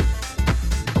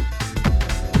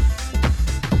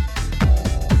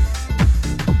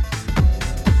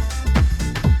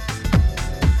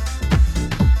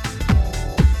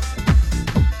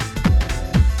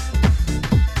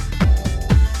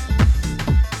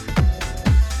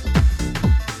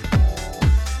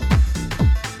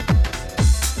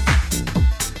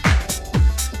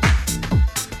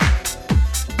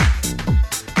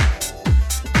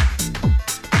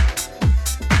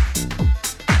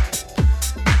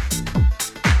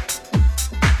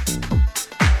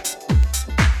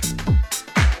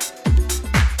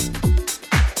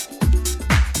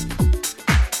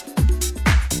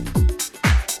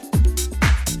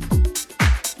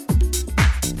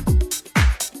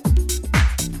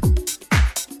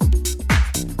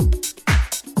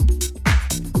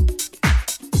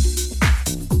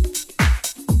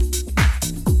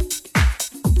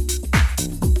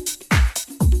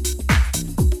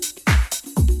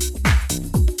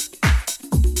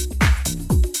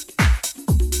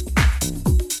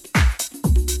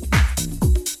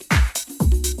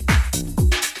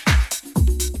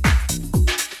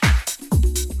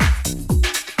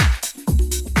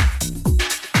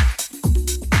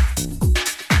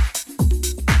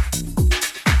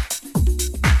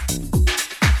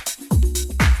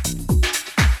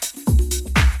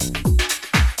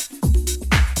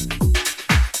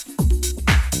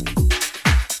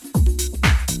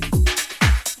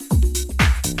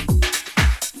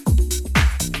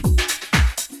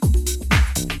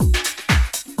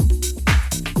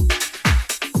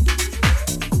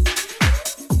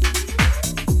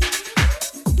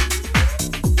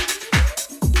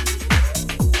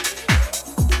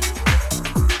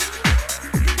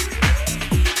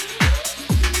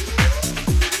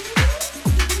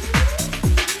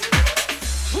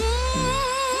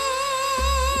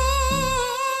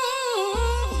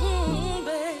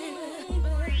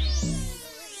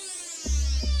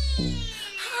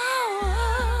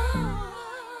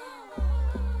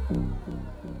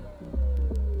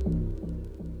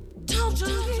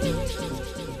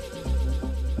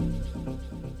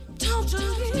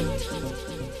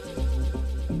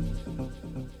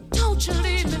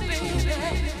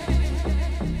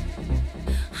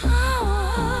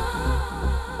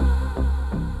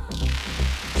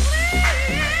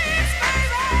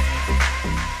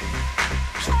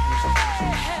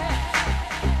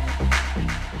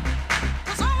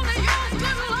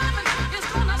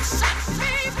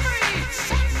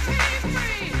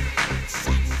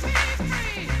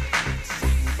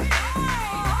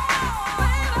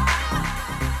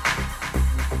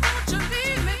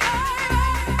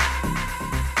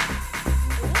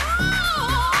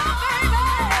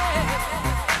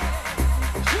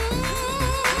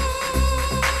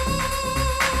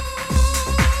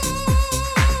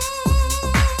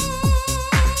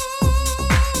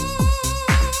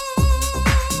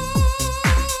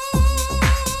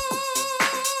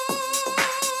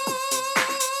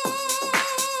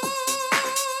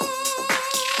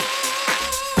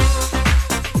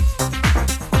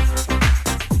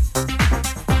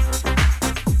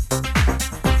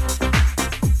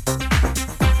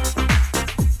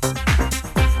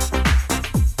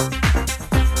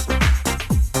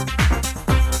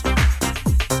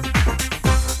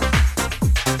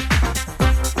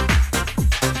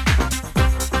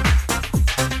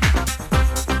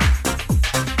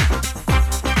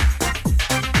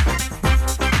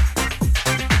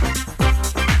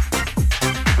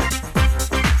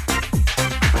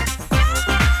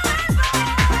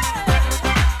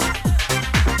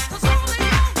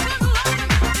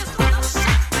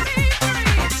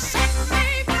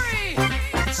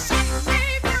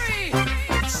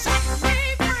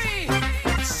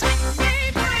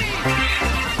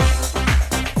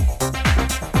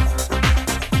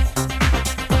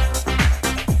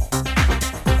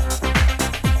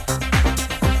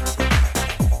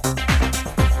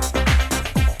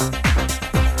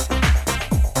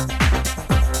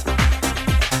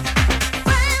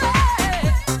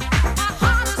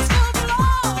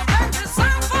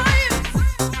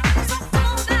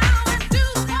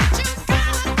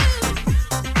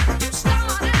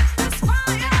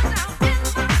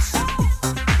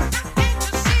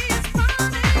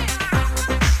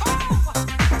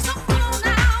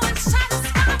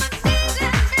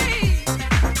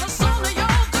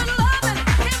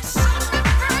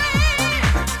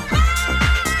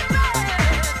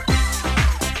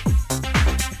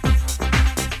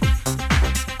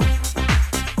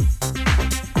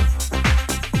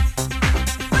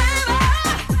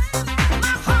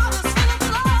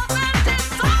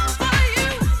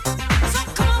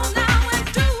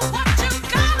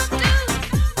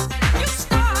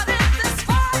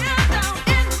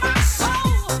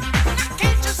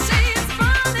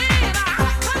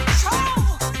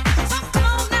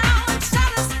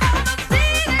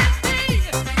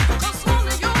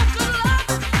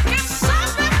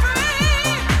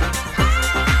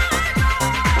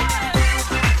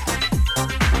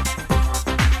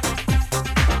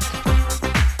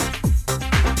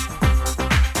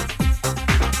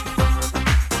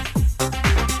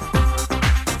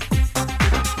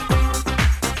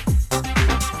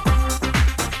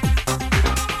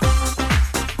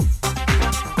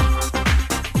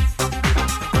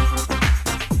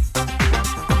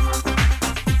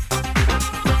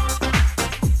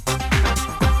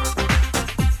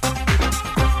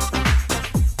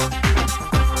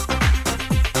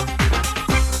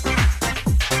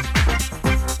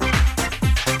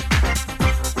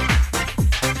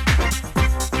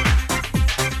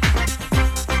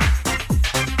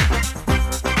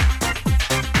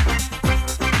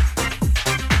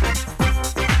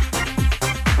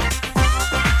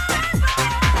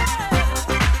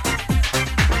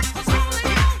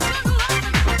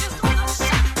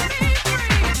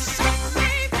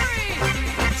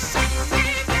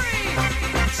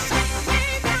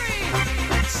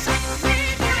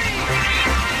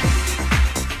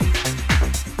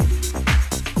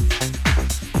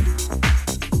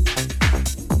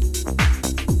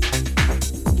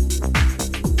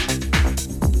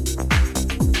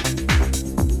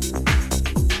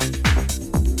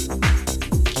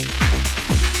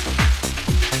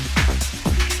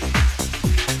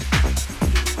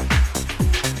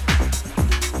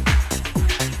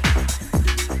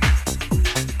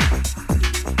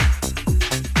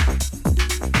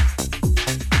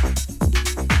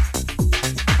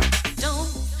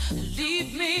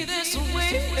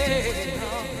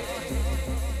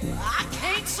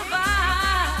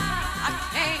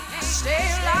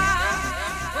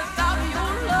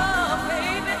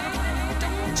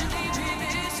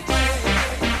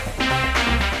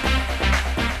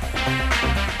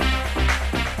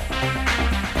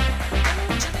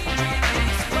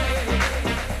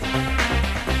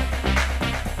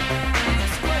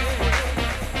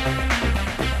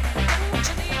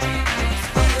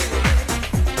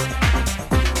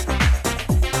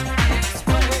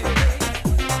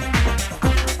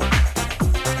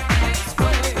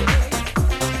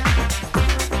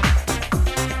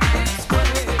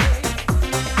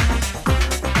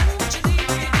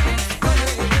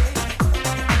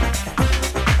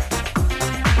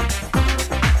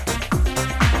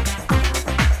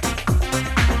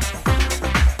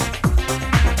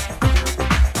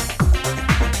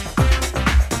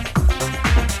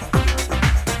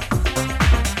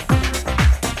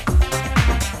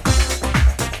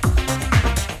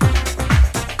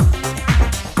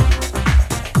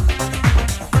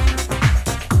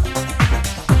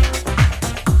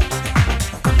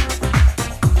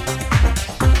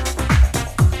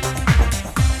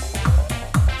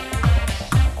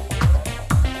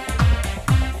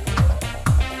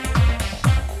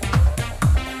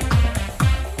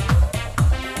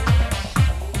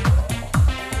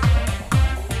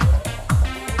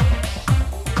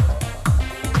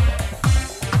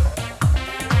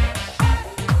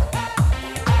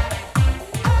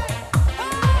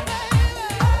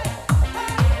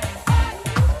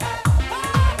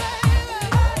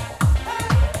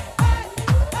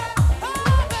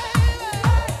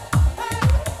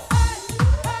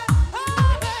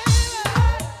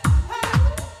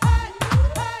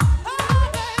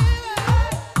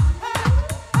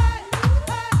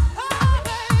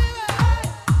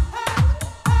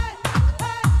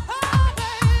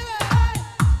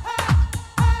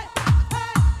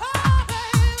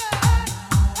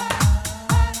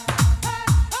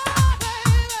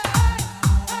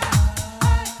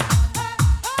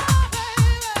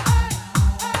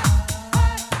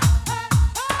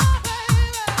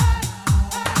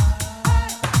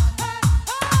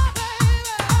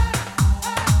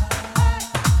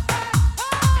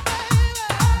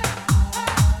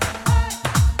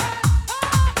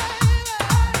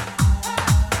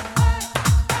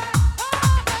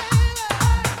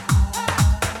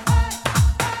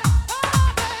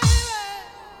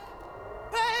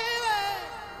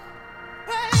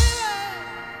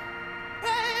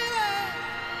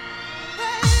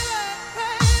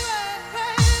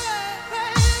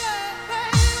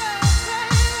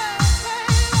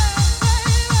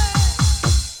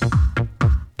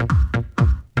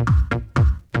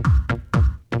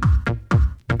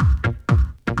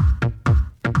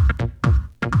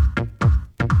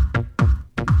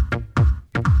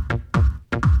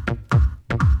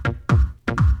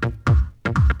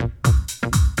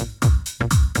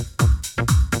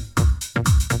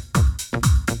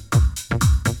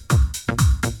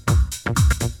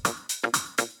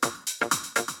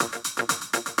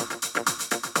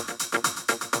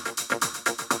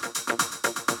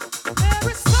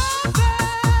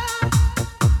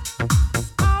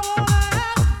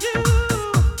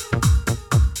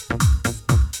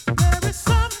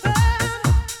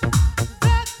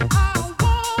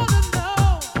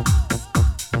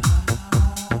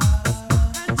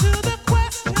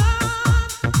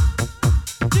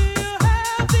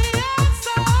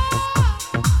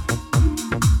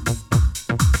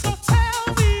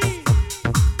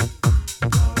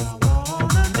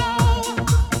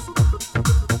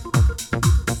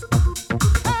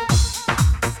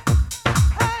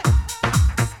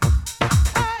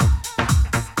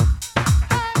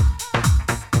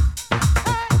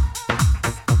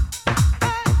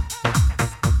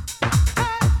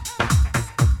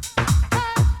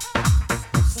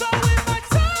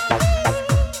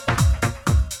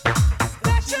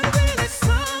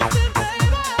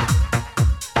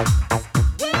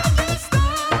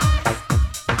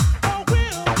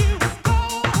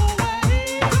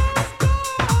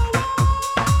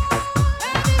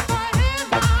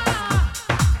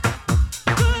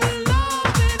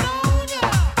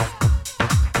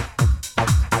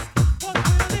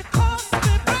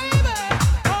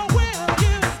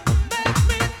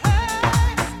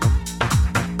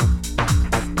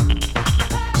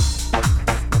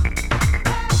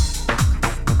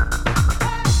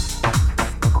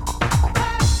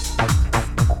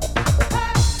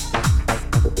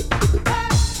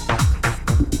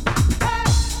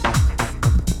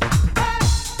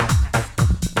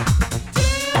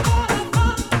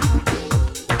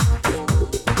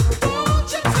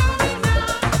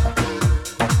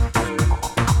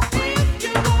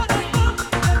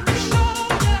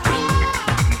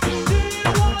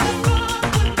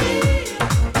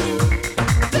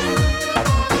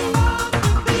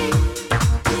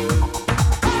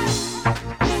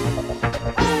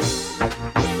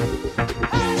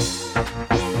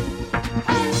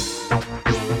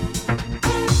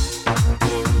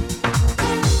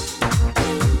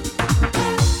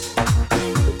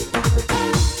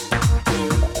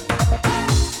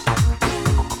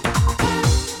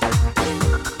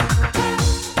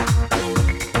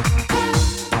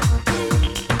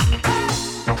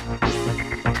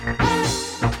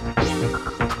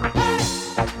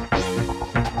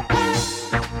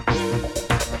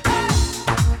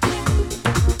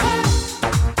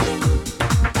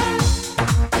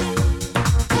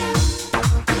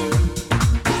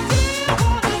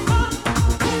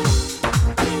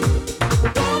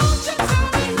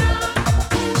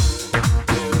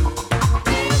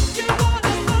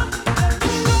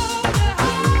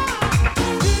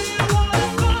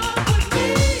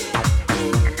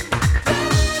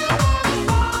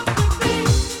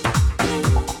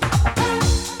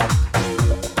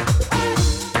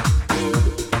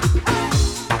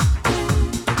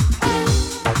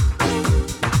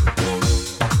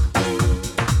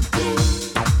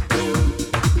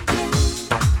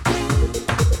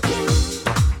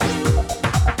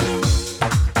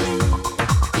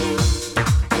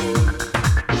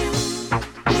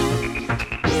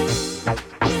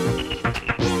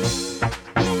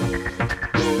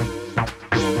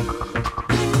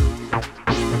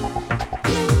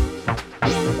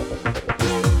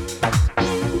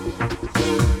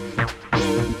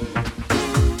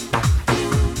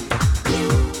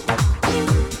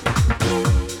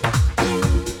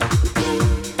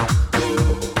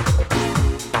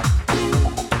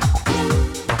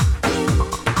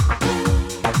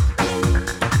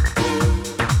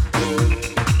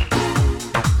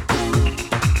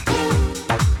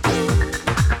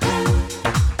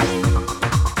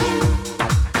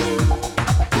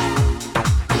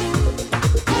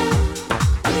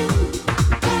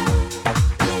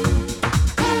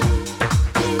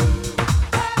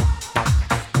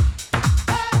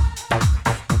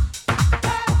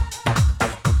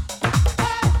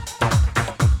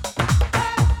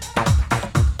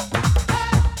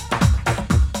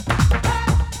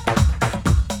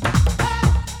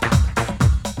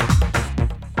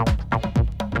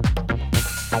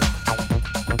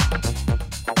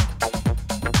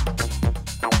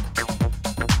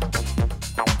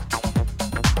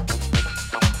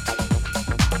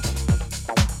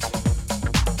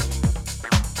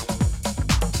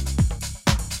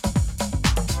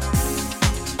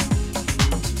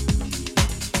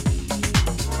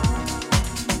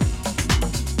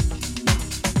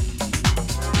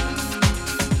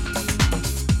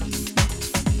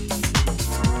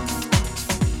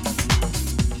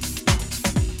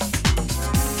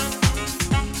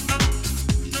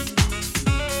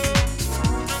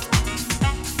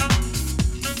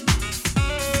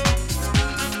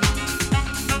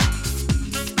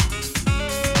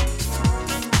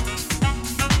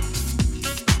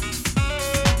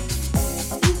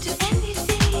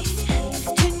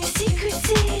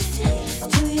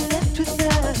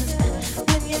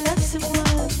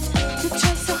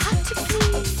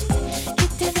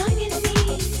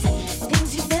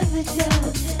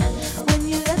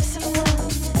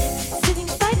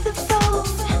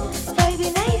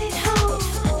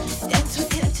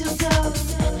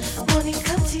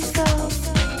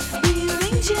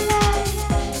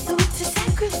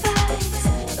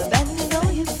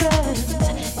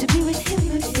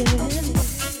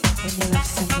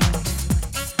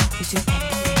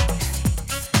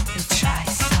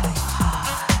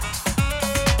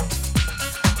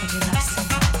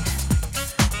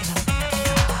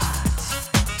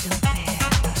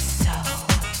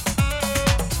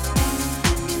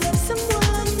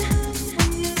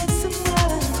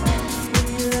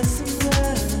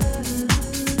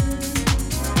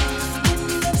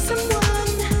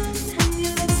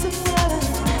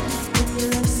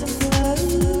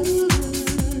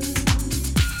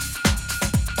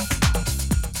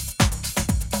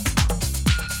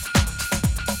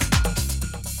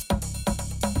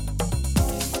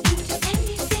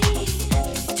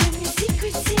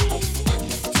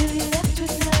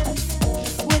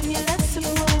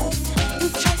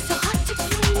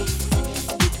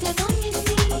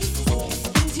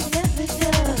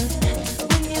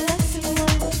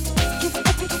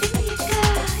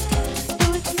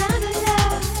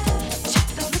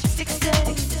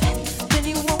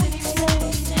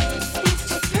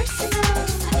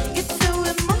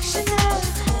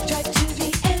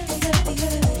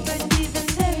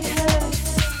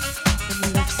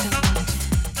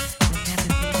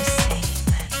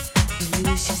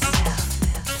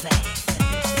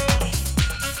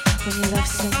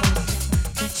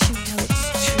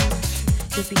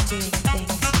 would be doing things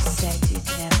you said you'd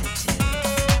never do.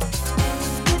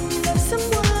 When you love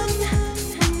someone,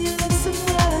 when you love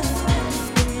someone,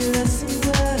 when you love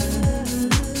someone.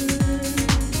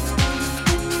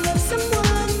 When you love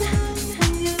someone,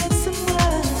 when you love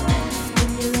someone,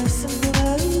 when you love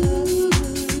someone.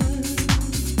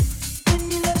 When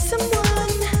you love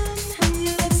someone, when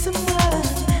you love someone,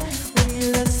 when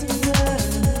you love someone.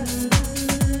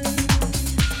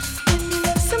 When you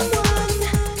love someone,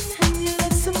 when you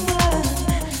love someone,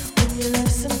 when you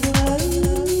love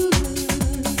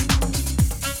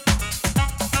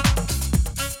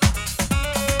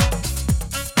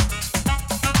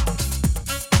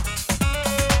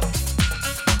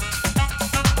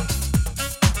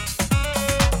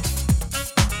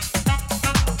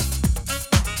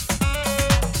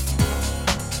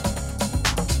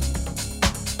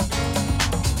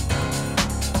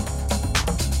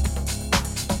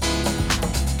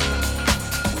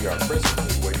We are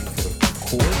presently waiting for the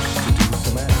chorus to do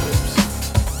some ad-libs.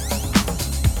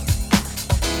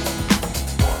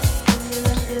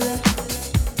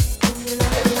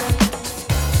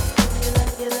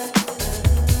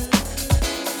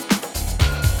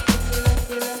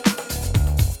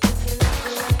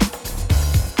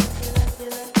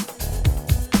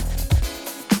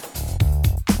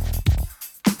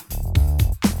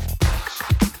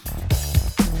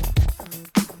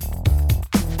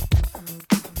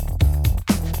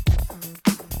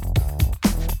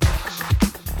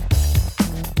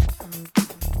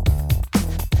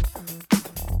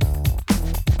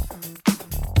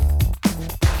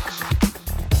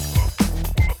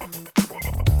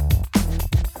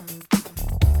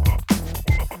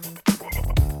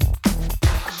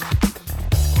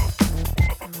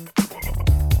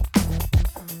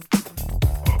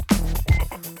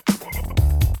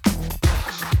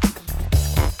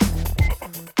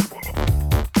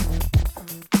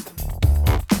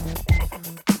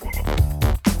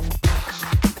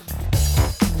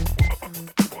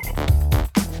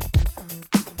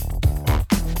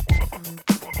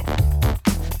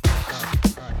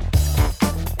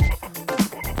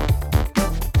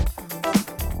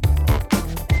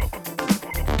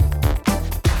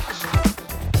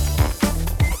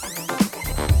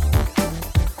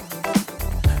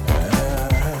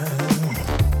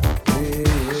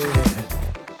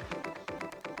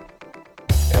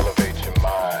 Elevate your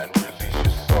mind, release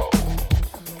your soul.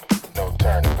 No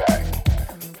turning back.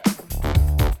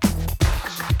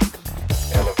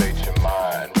 Elevate your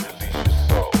mind, release your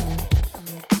soul.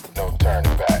 No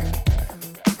turning back.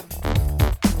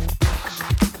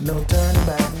 No turning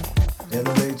back.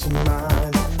 Elevate your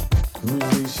mind.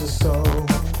 Release your soul.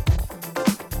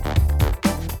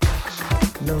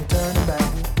 No turning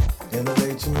back.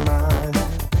 Elevate your mind.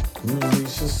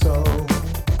 Release your soul.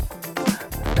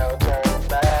 No turning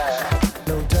back.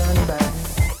 No turning back.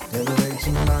 Elevate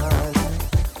your mind.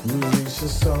 Release your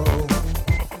soul.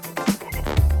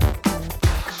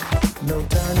 No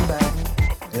turning back.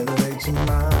 Elevate your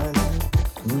mind.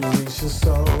 Release your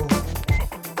soul.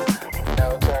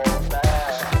 No turning back.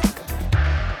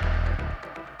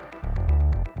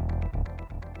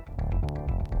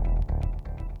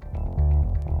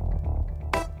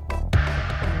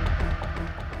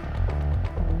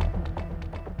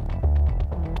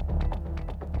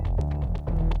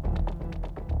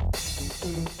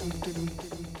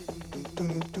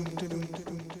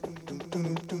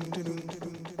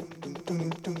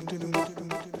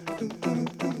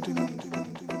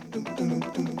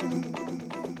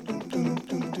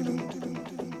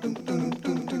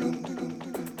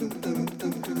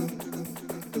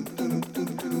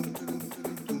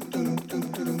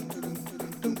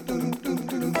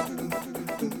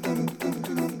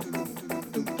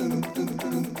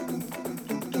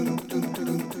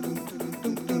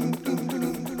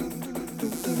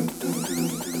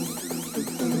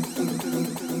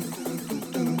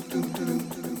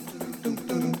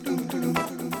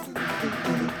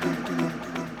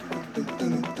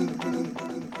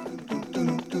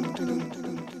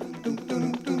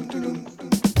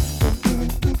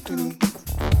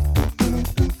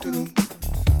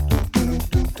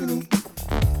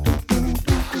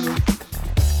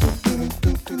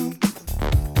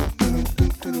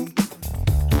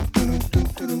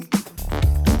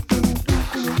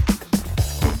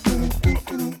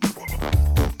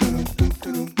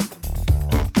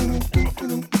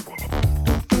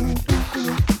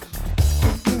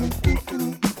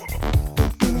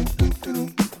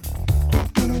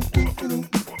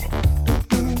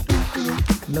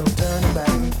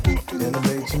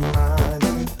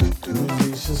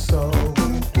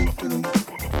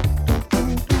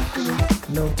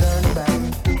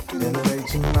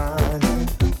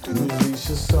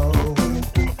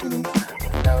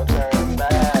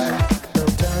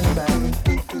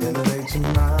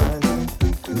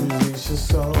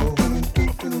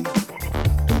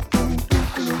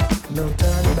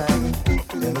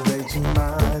 Elevate your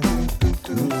mind,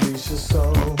 release your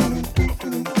soul.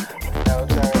 No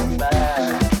turning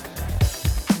back.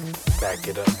 Back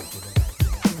it up.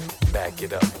 Back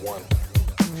it up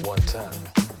one time.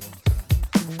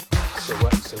 Say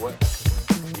what? Say what?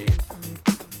 Yeah.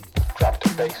 Drop the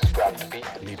bass, drop the beat.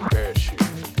 Need a parachute.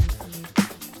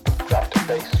 Drop the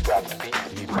bass, drop the beat.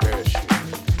 Need a parachute.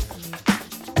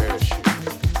 Parachute.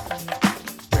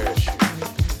 Parachute.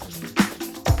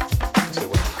 Say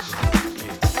what?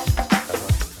 Yeah.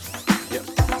 Yep.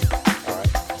 All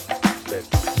right. Let.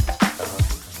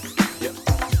 Yep.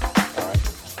 All right.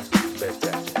 Let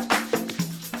that.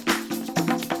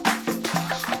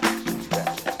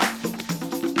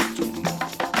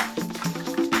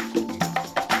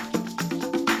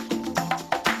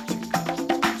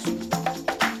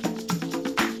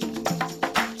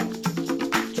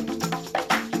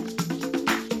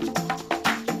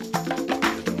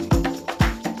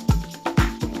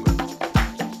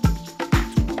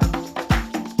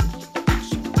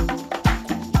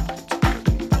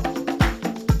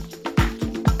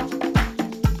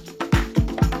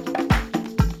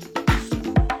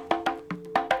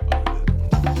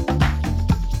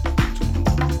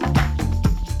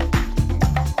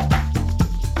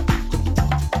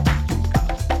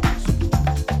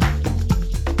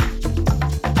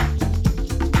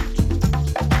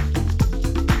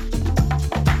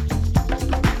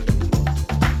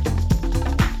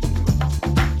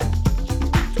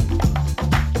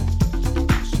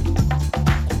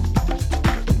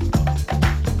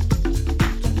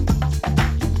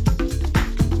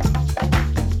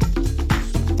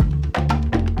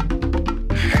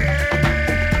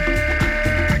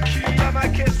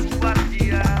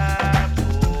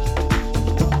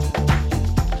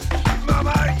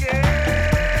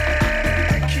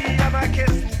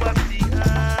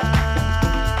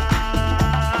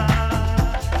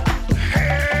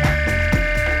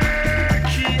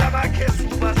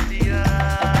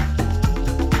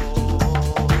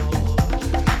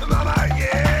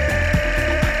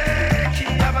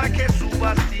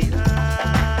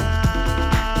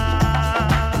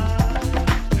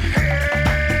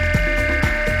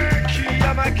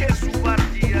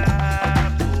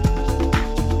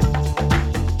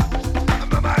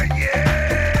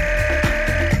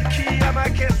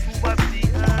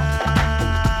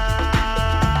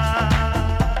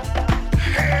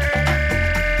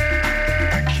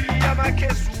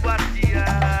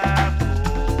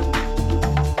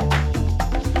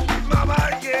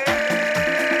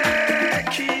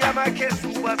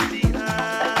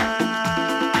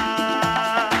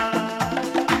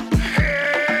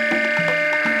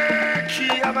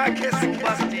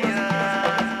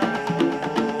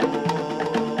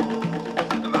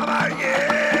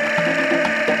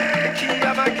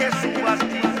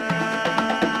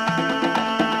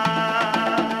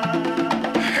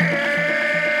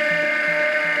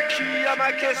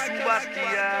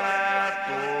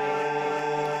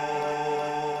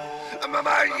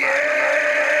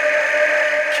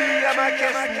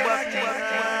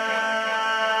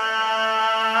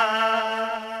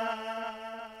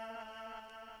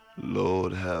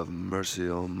 Lord have mercy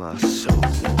on my soul.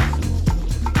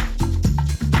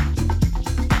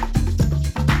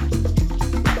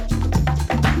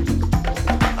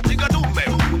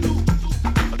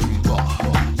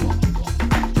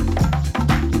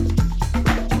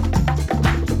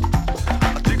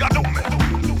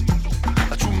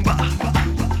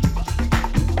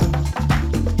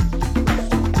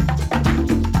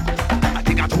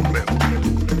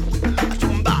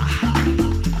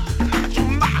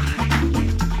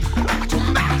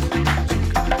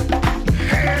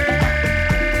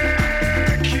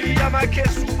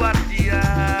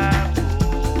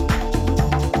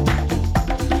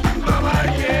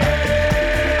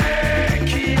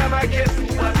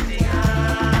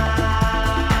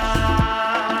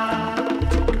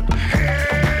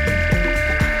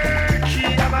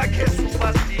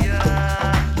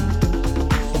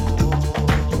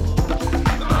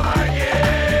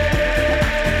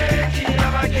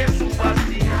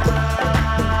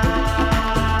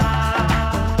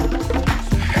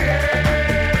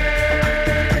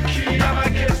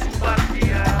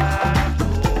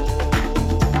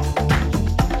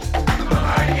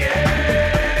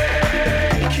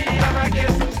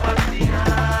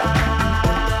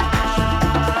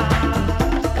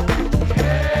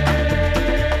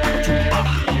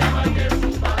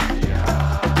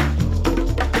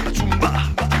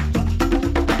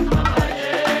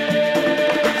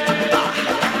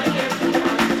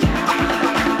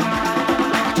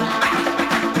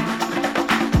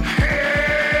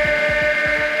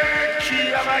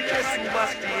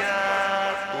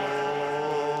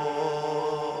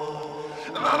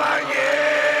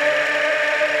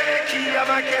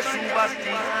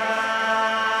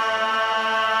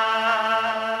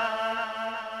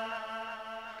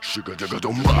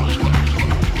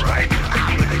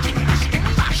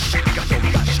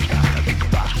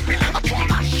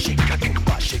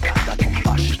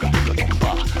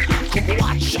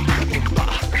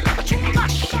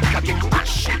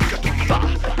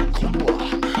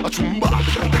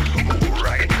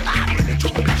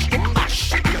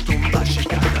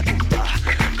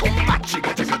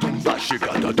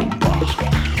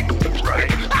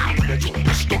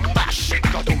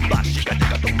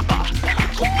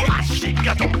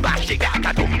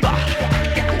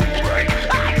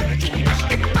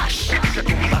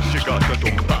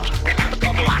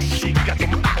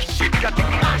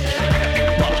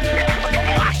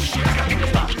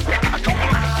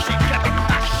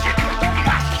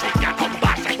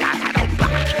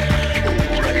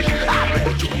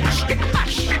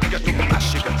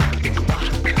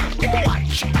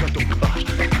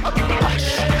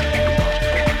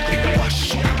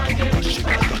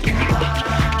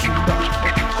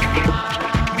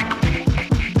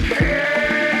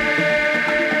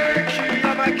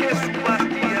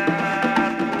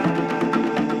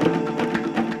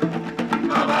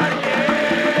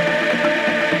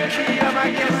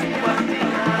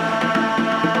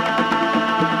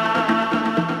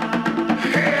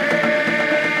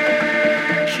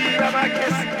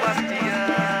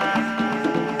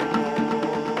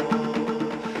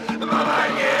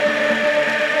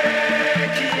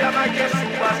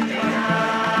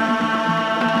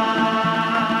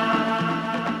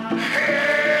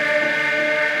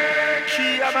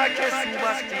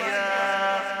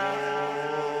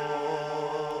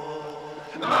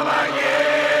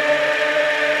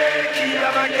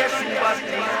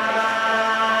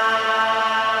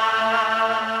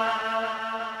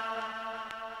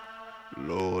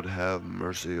 Lord have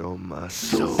mercy on my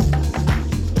soul.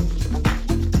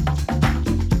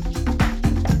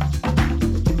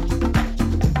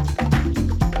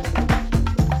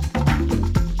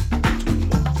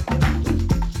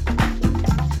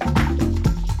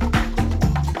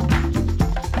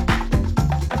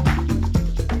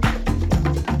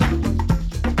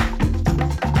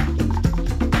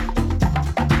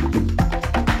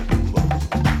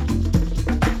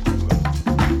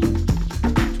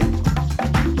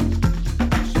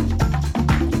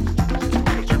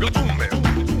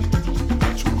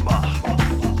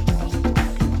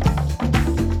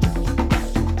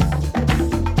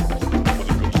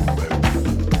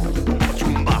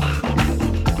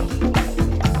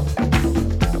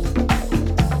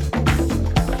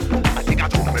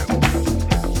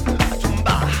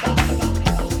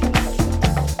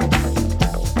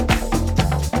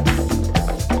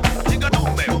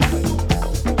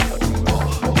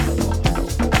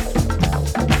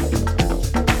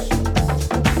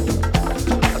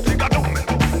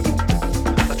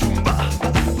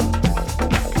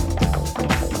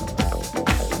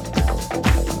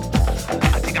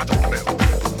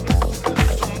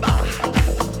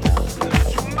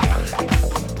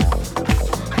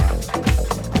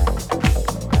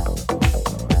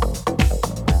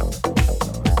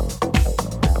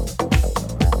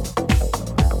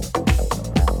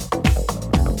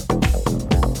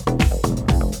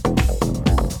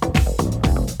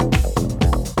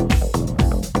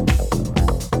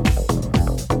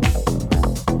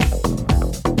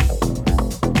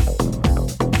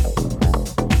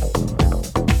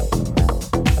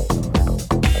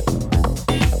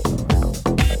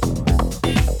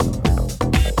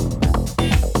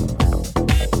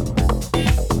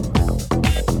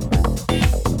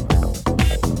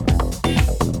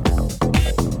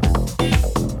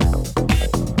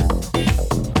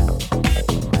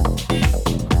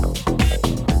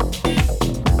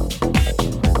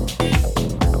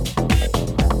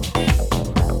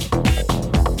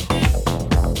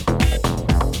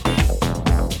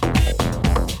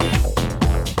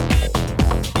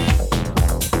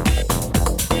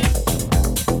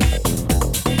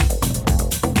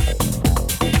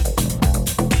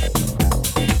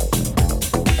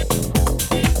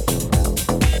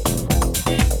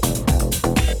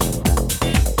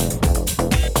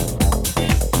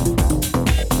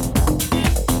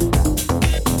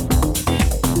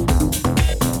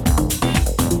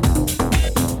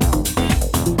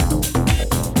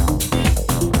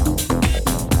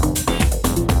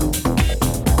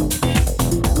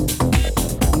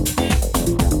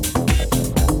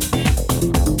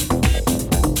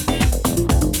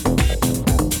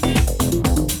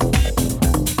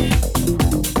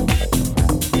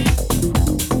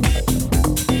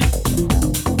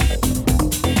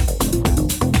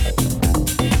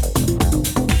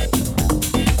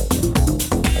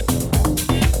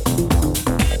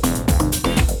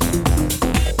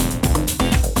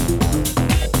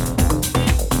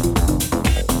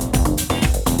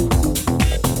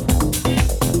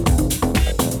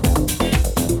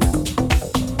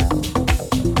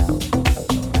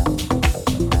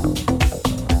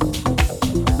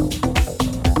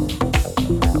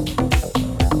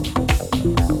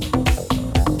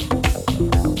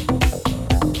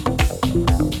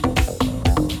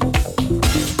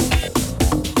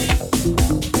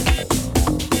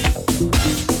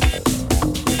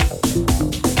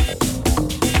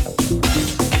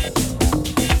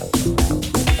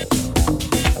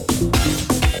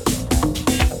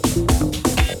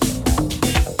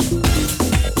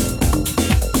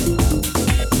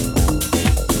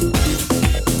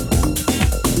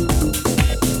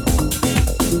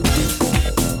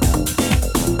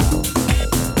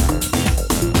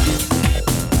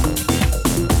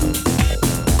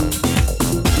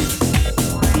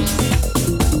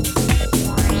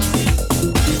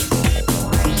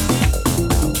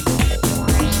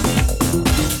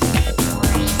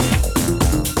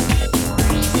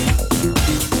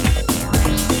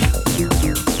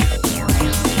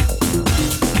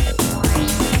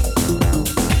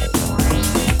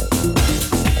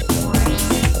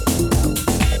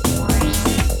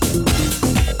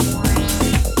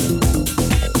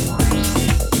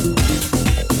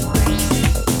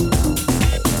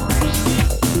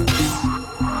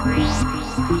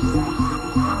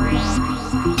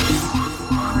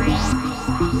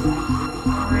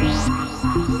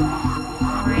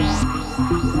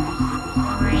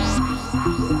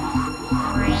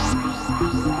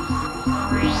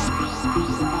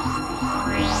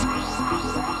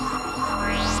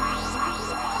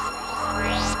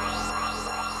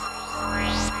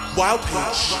 Wild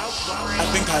Peach, I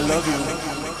think I love you,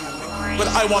 but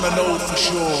I want to know for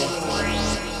sure.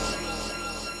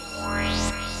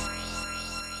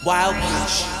 Wild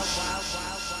Peach,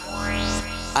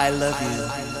 I love you,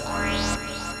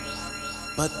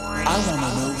 but I want to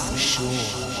know for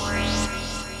sure.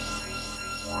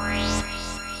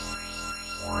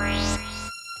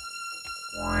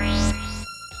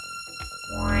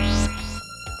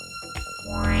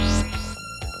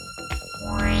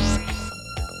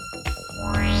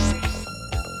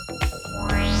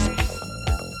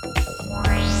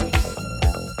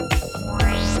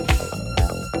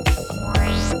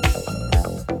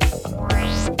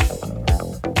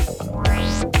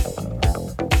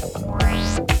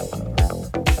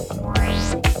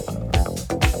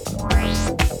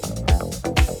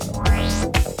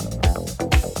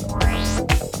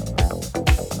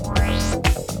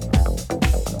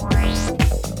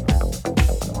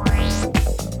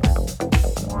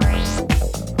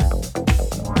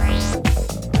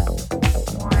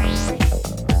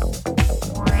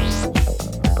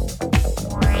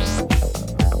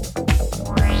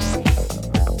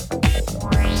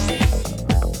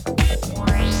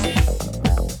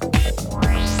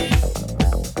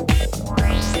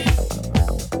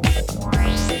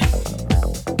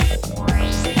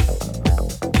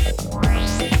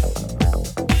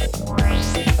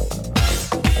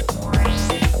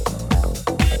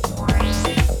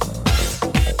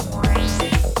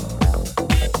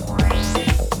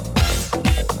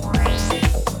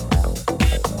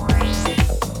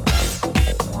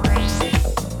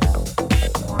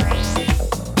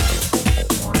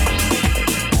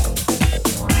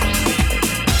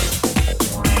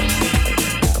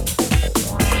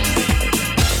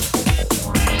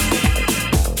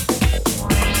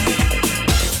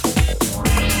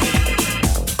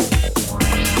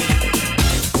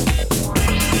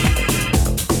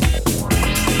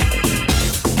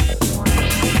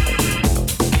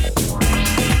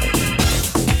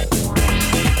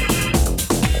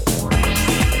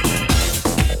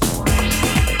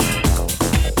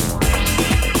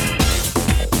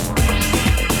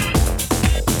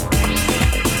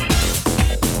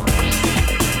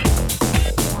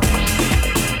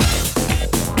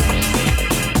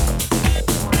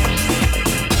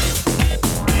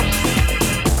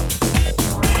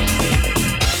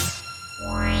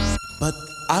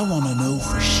 I want to know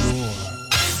for sure.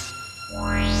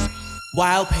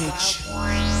 Wild Pitch,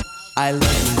 I love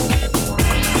you.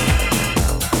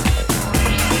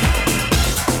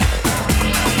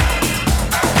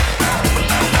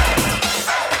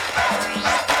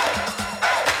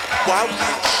 Wild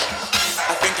Pitch,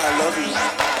 I think I love you,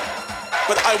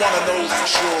 but I want to know for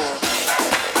sure.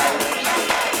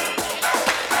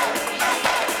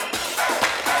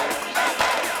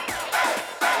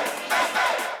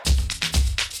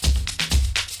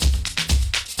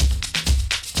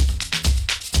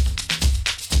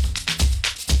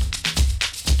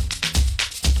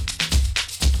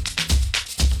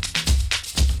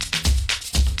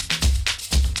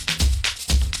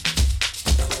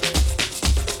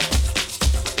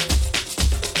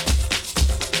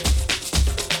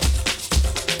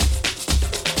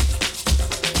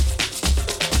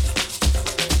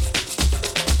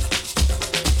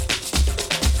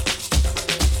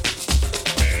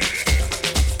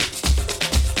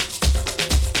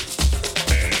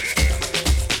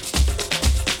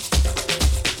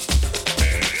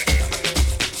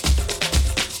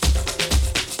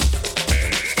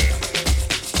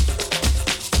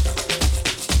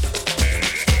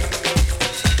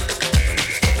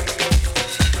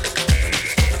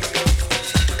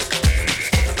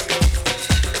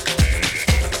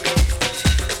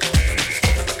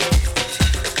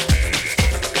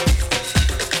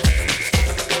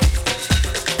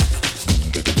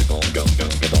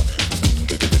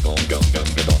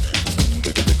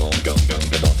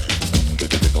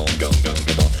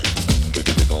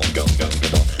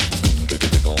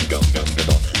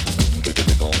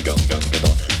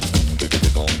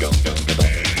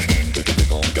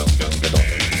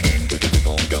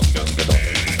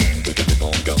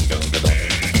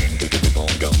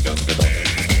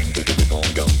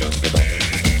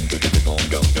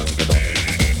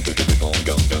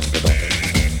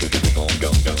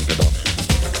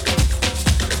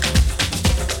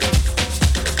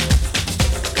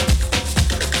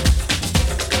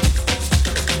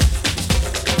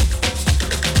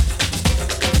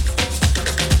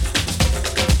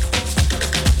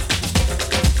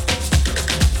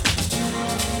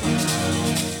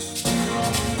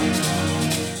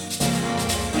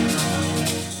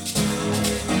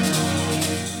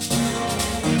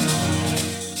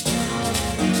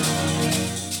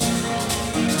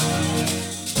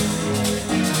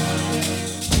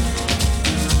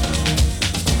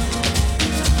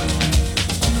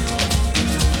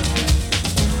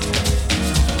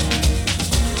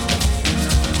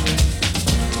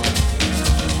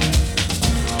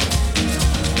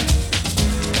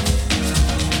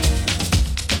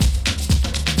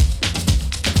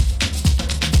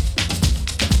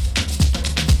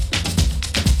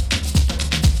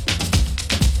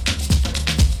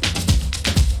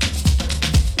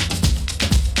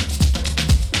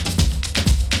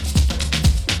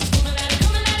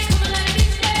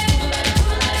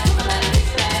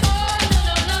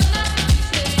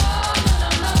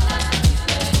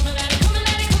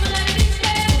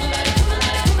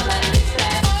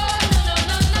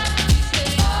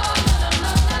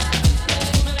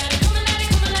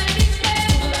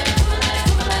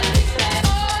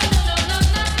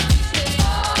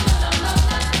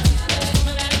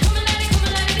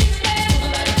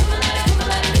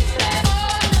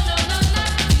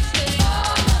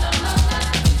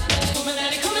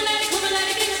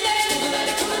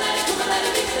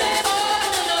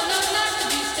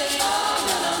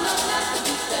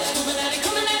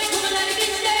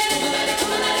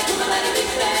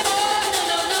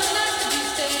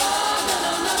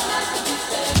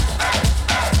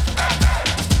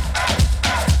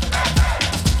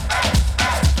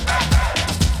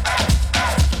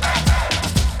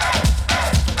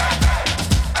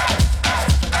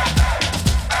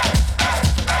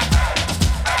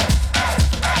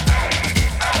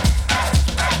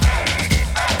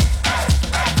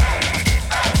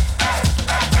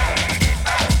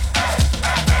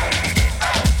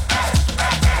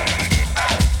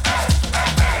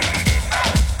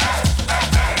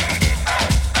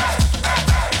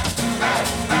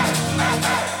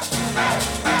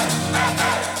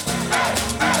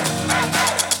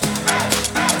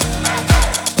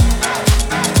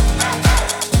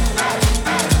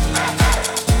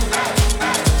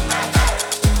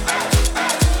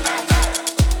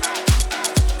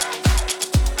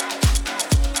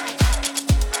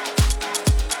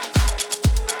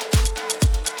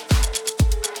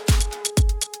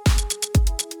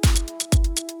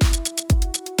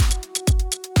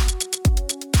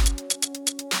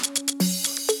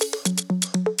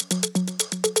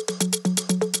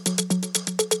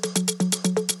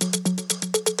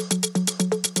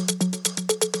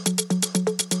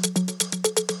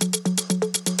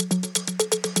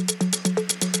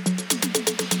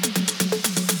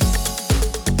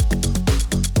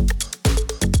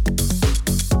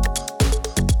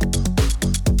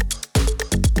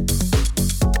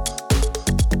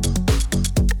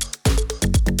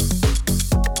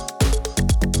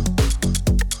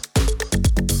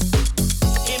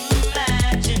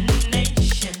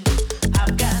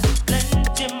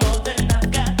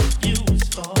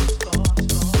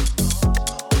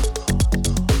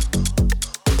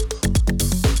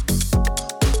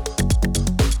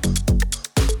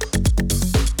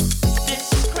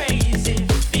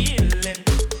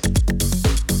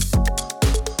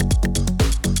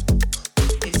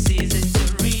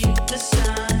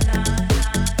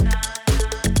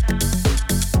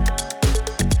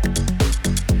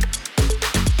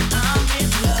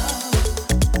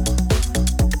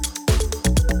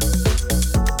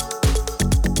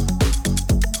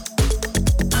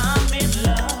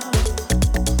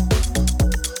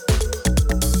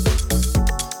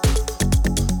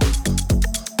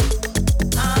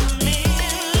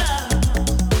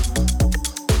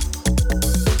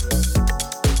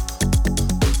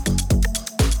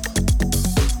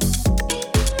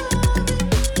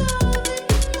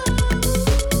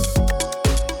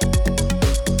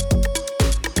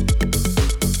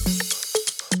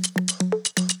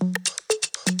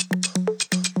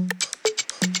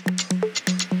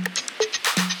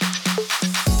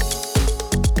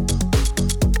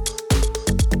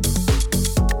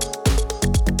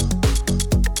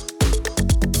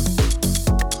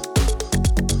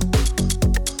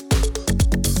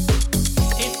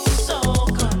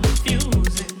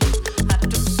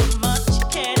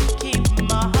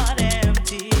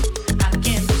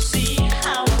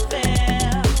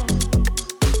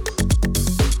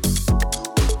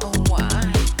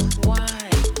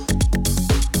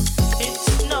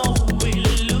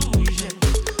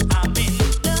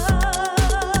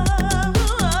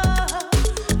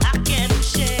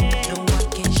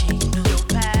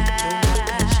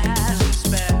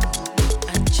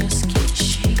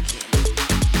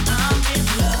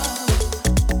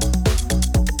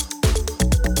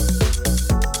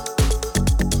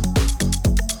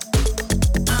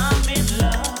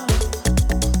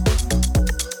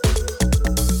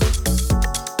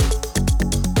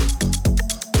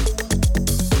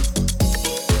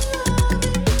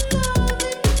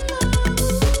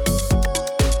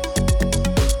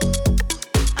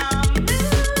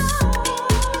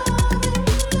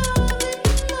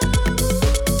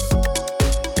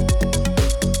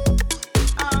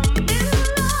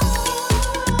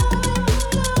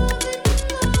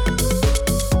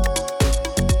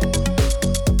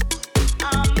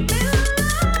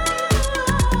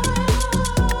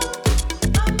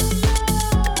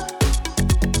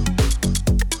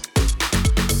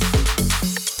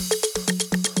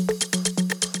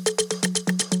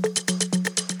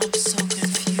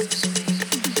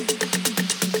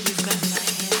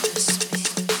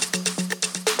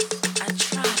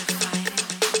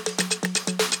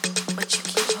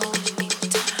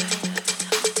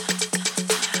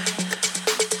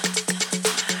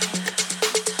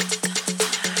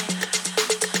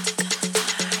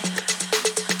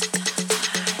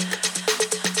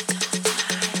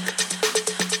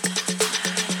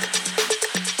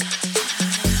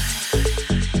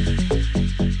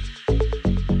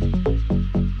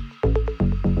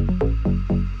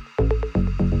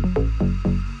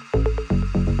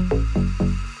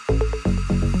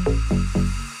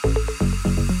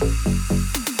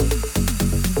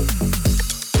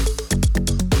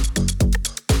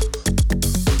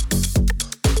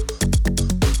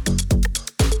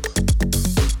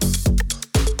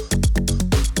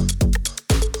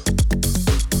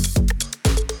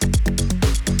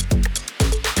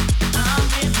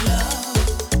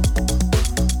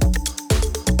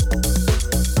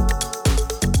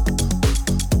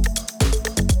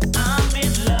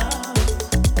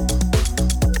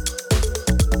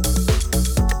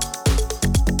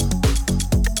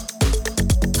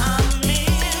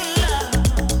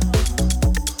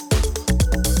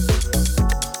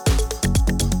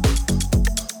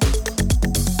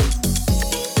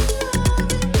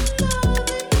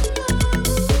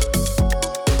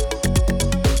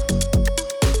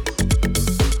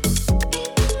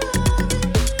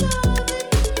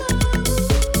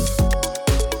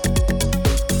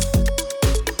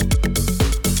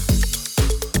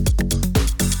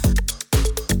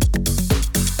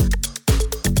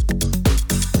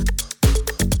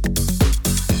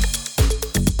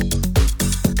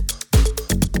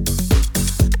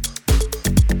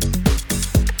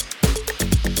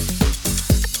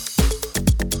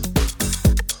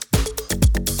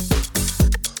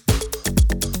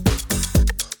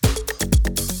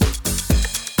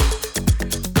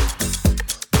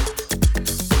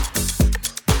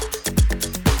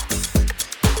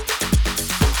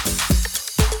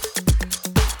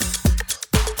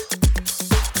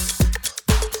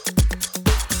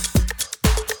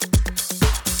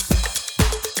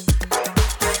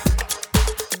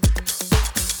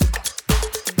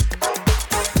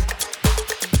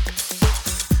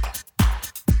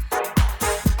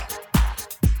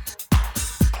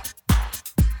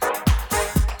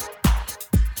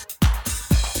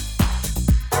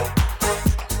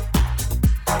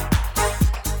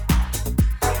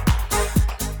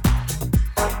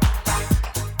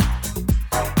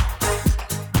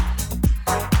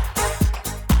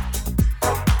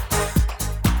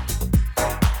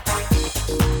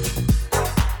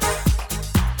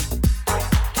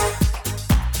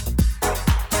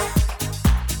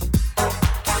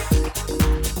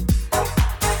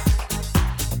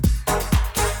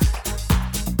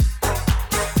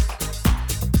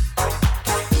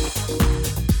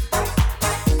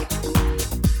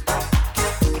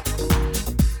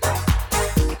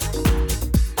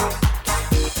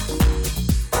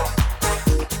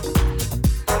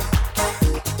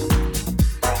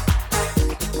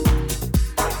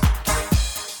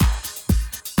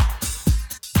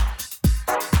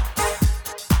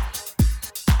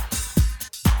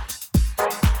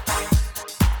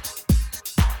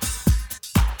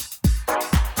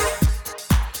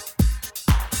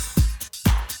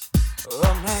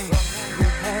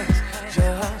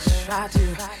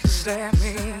 stare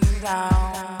me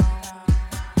down.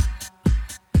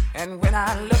 And when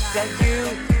I looked at you,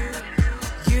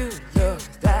 you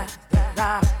looked at me.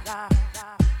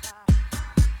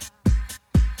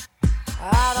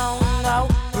 I don't know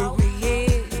who he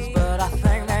is, but I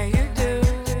think that you do.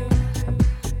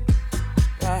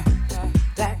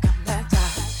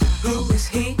 Who is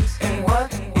he and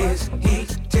what is he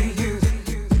to you?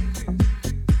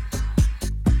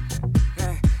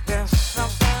 There's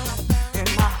something in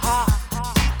my heart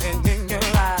and in your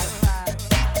eyes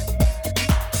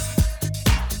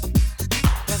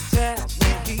that tells me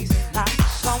he's not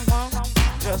someone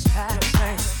just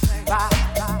passing by.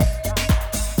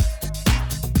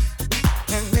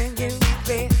 And when you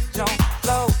let your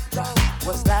flow,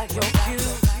 was that your cue?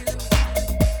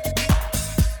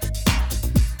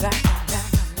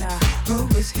 Who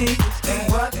is he and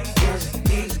what is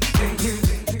he to you?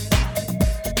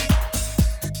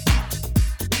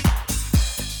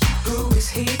 Who is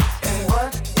he and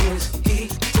what is he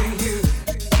to you?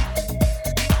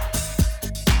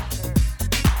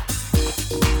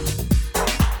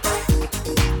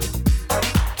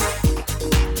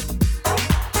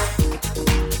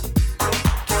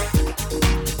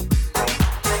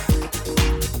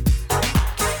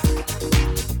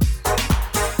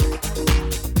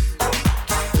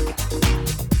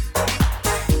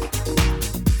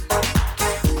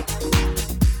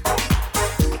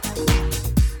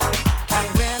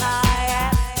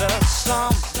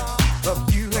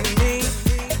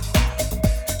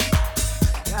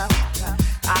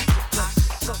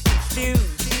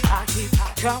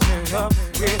 Coming up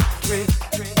with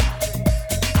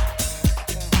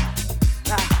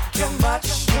now you're much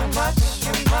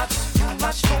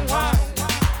for one,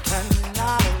 and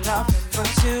not enough for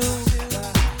two.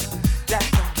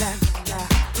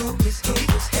 Who is he?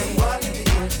 What is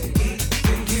he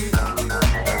to you?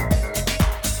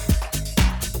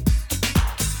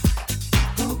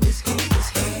 Who is he?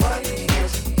 What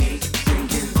is he to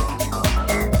you?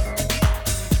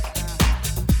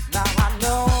 Now I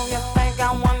know you think I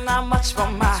want not much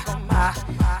from my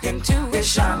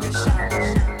intuition.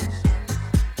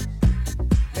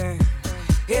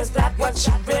 Is that what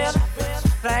you really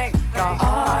think? Or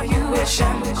are you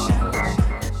wishing?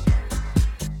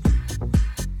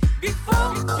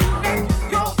 Before you make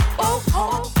your old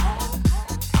home,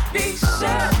 be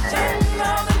certain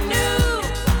of the new.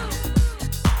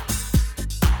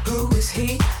 Who is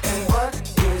he and what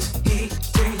is he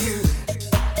to you?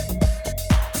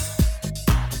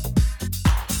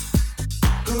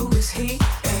 Who is he?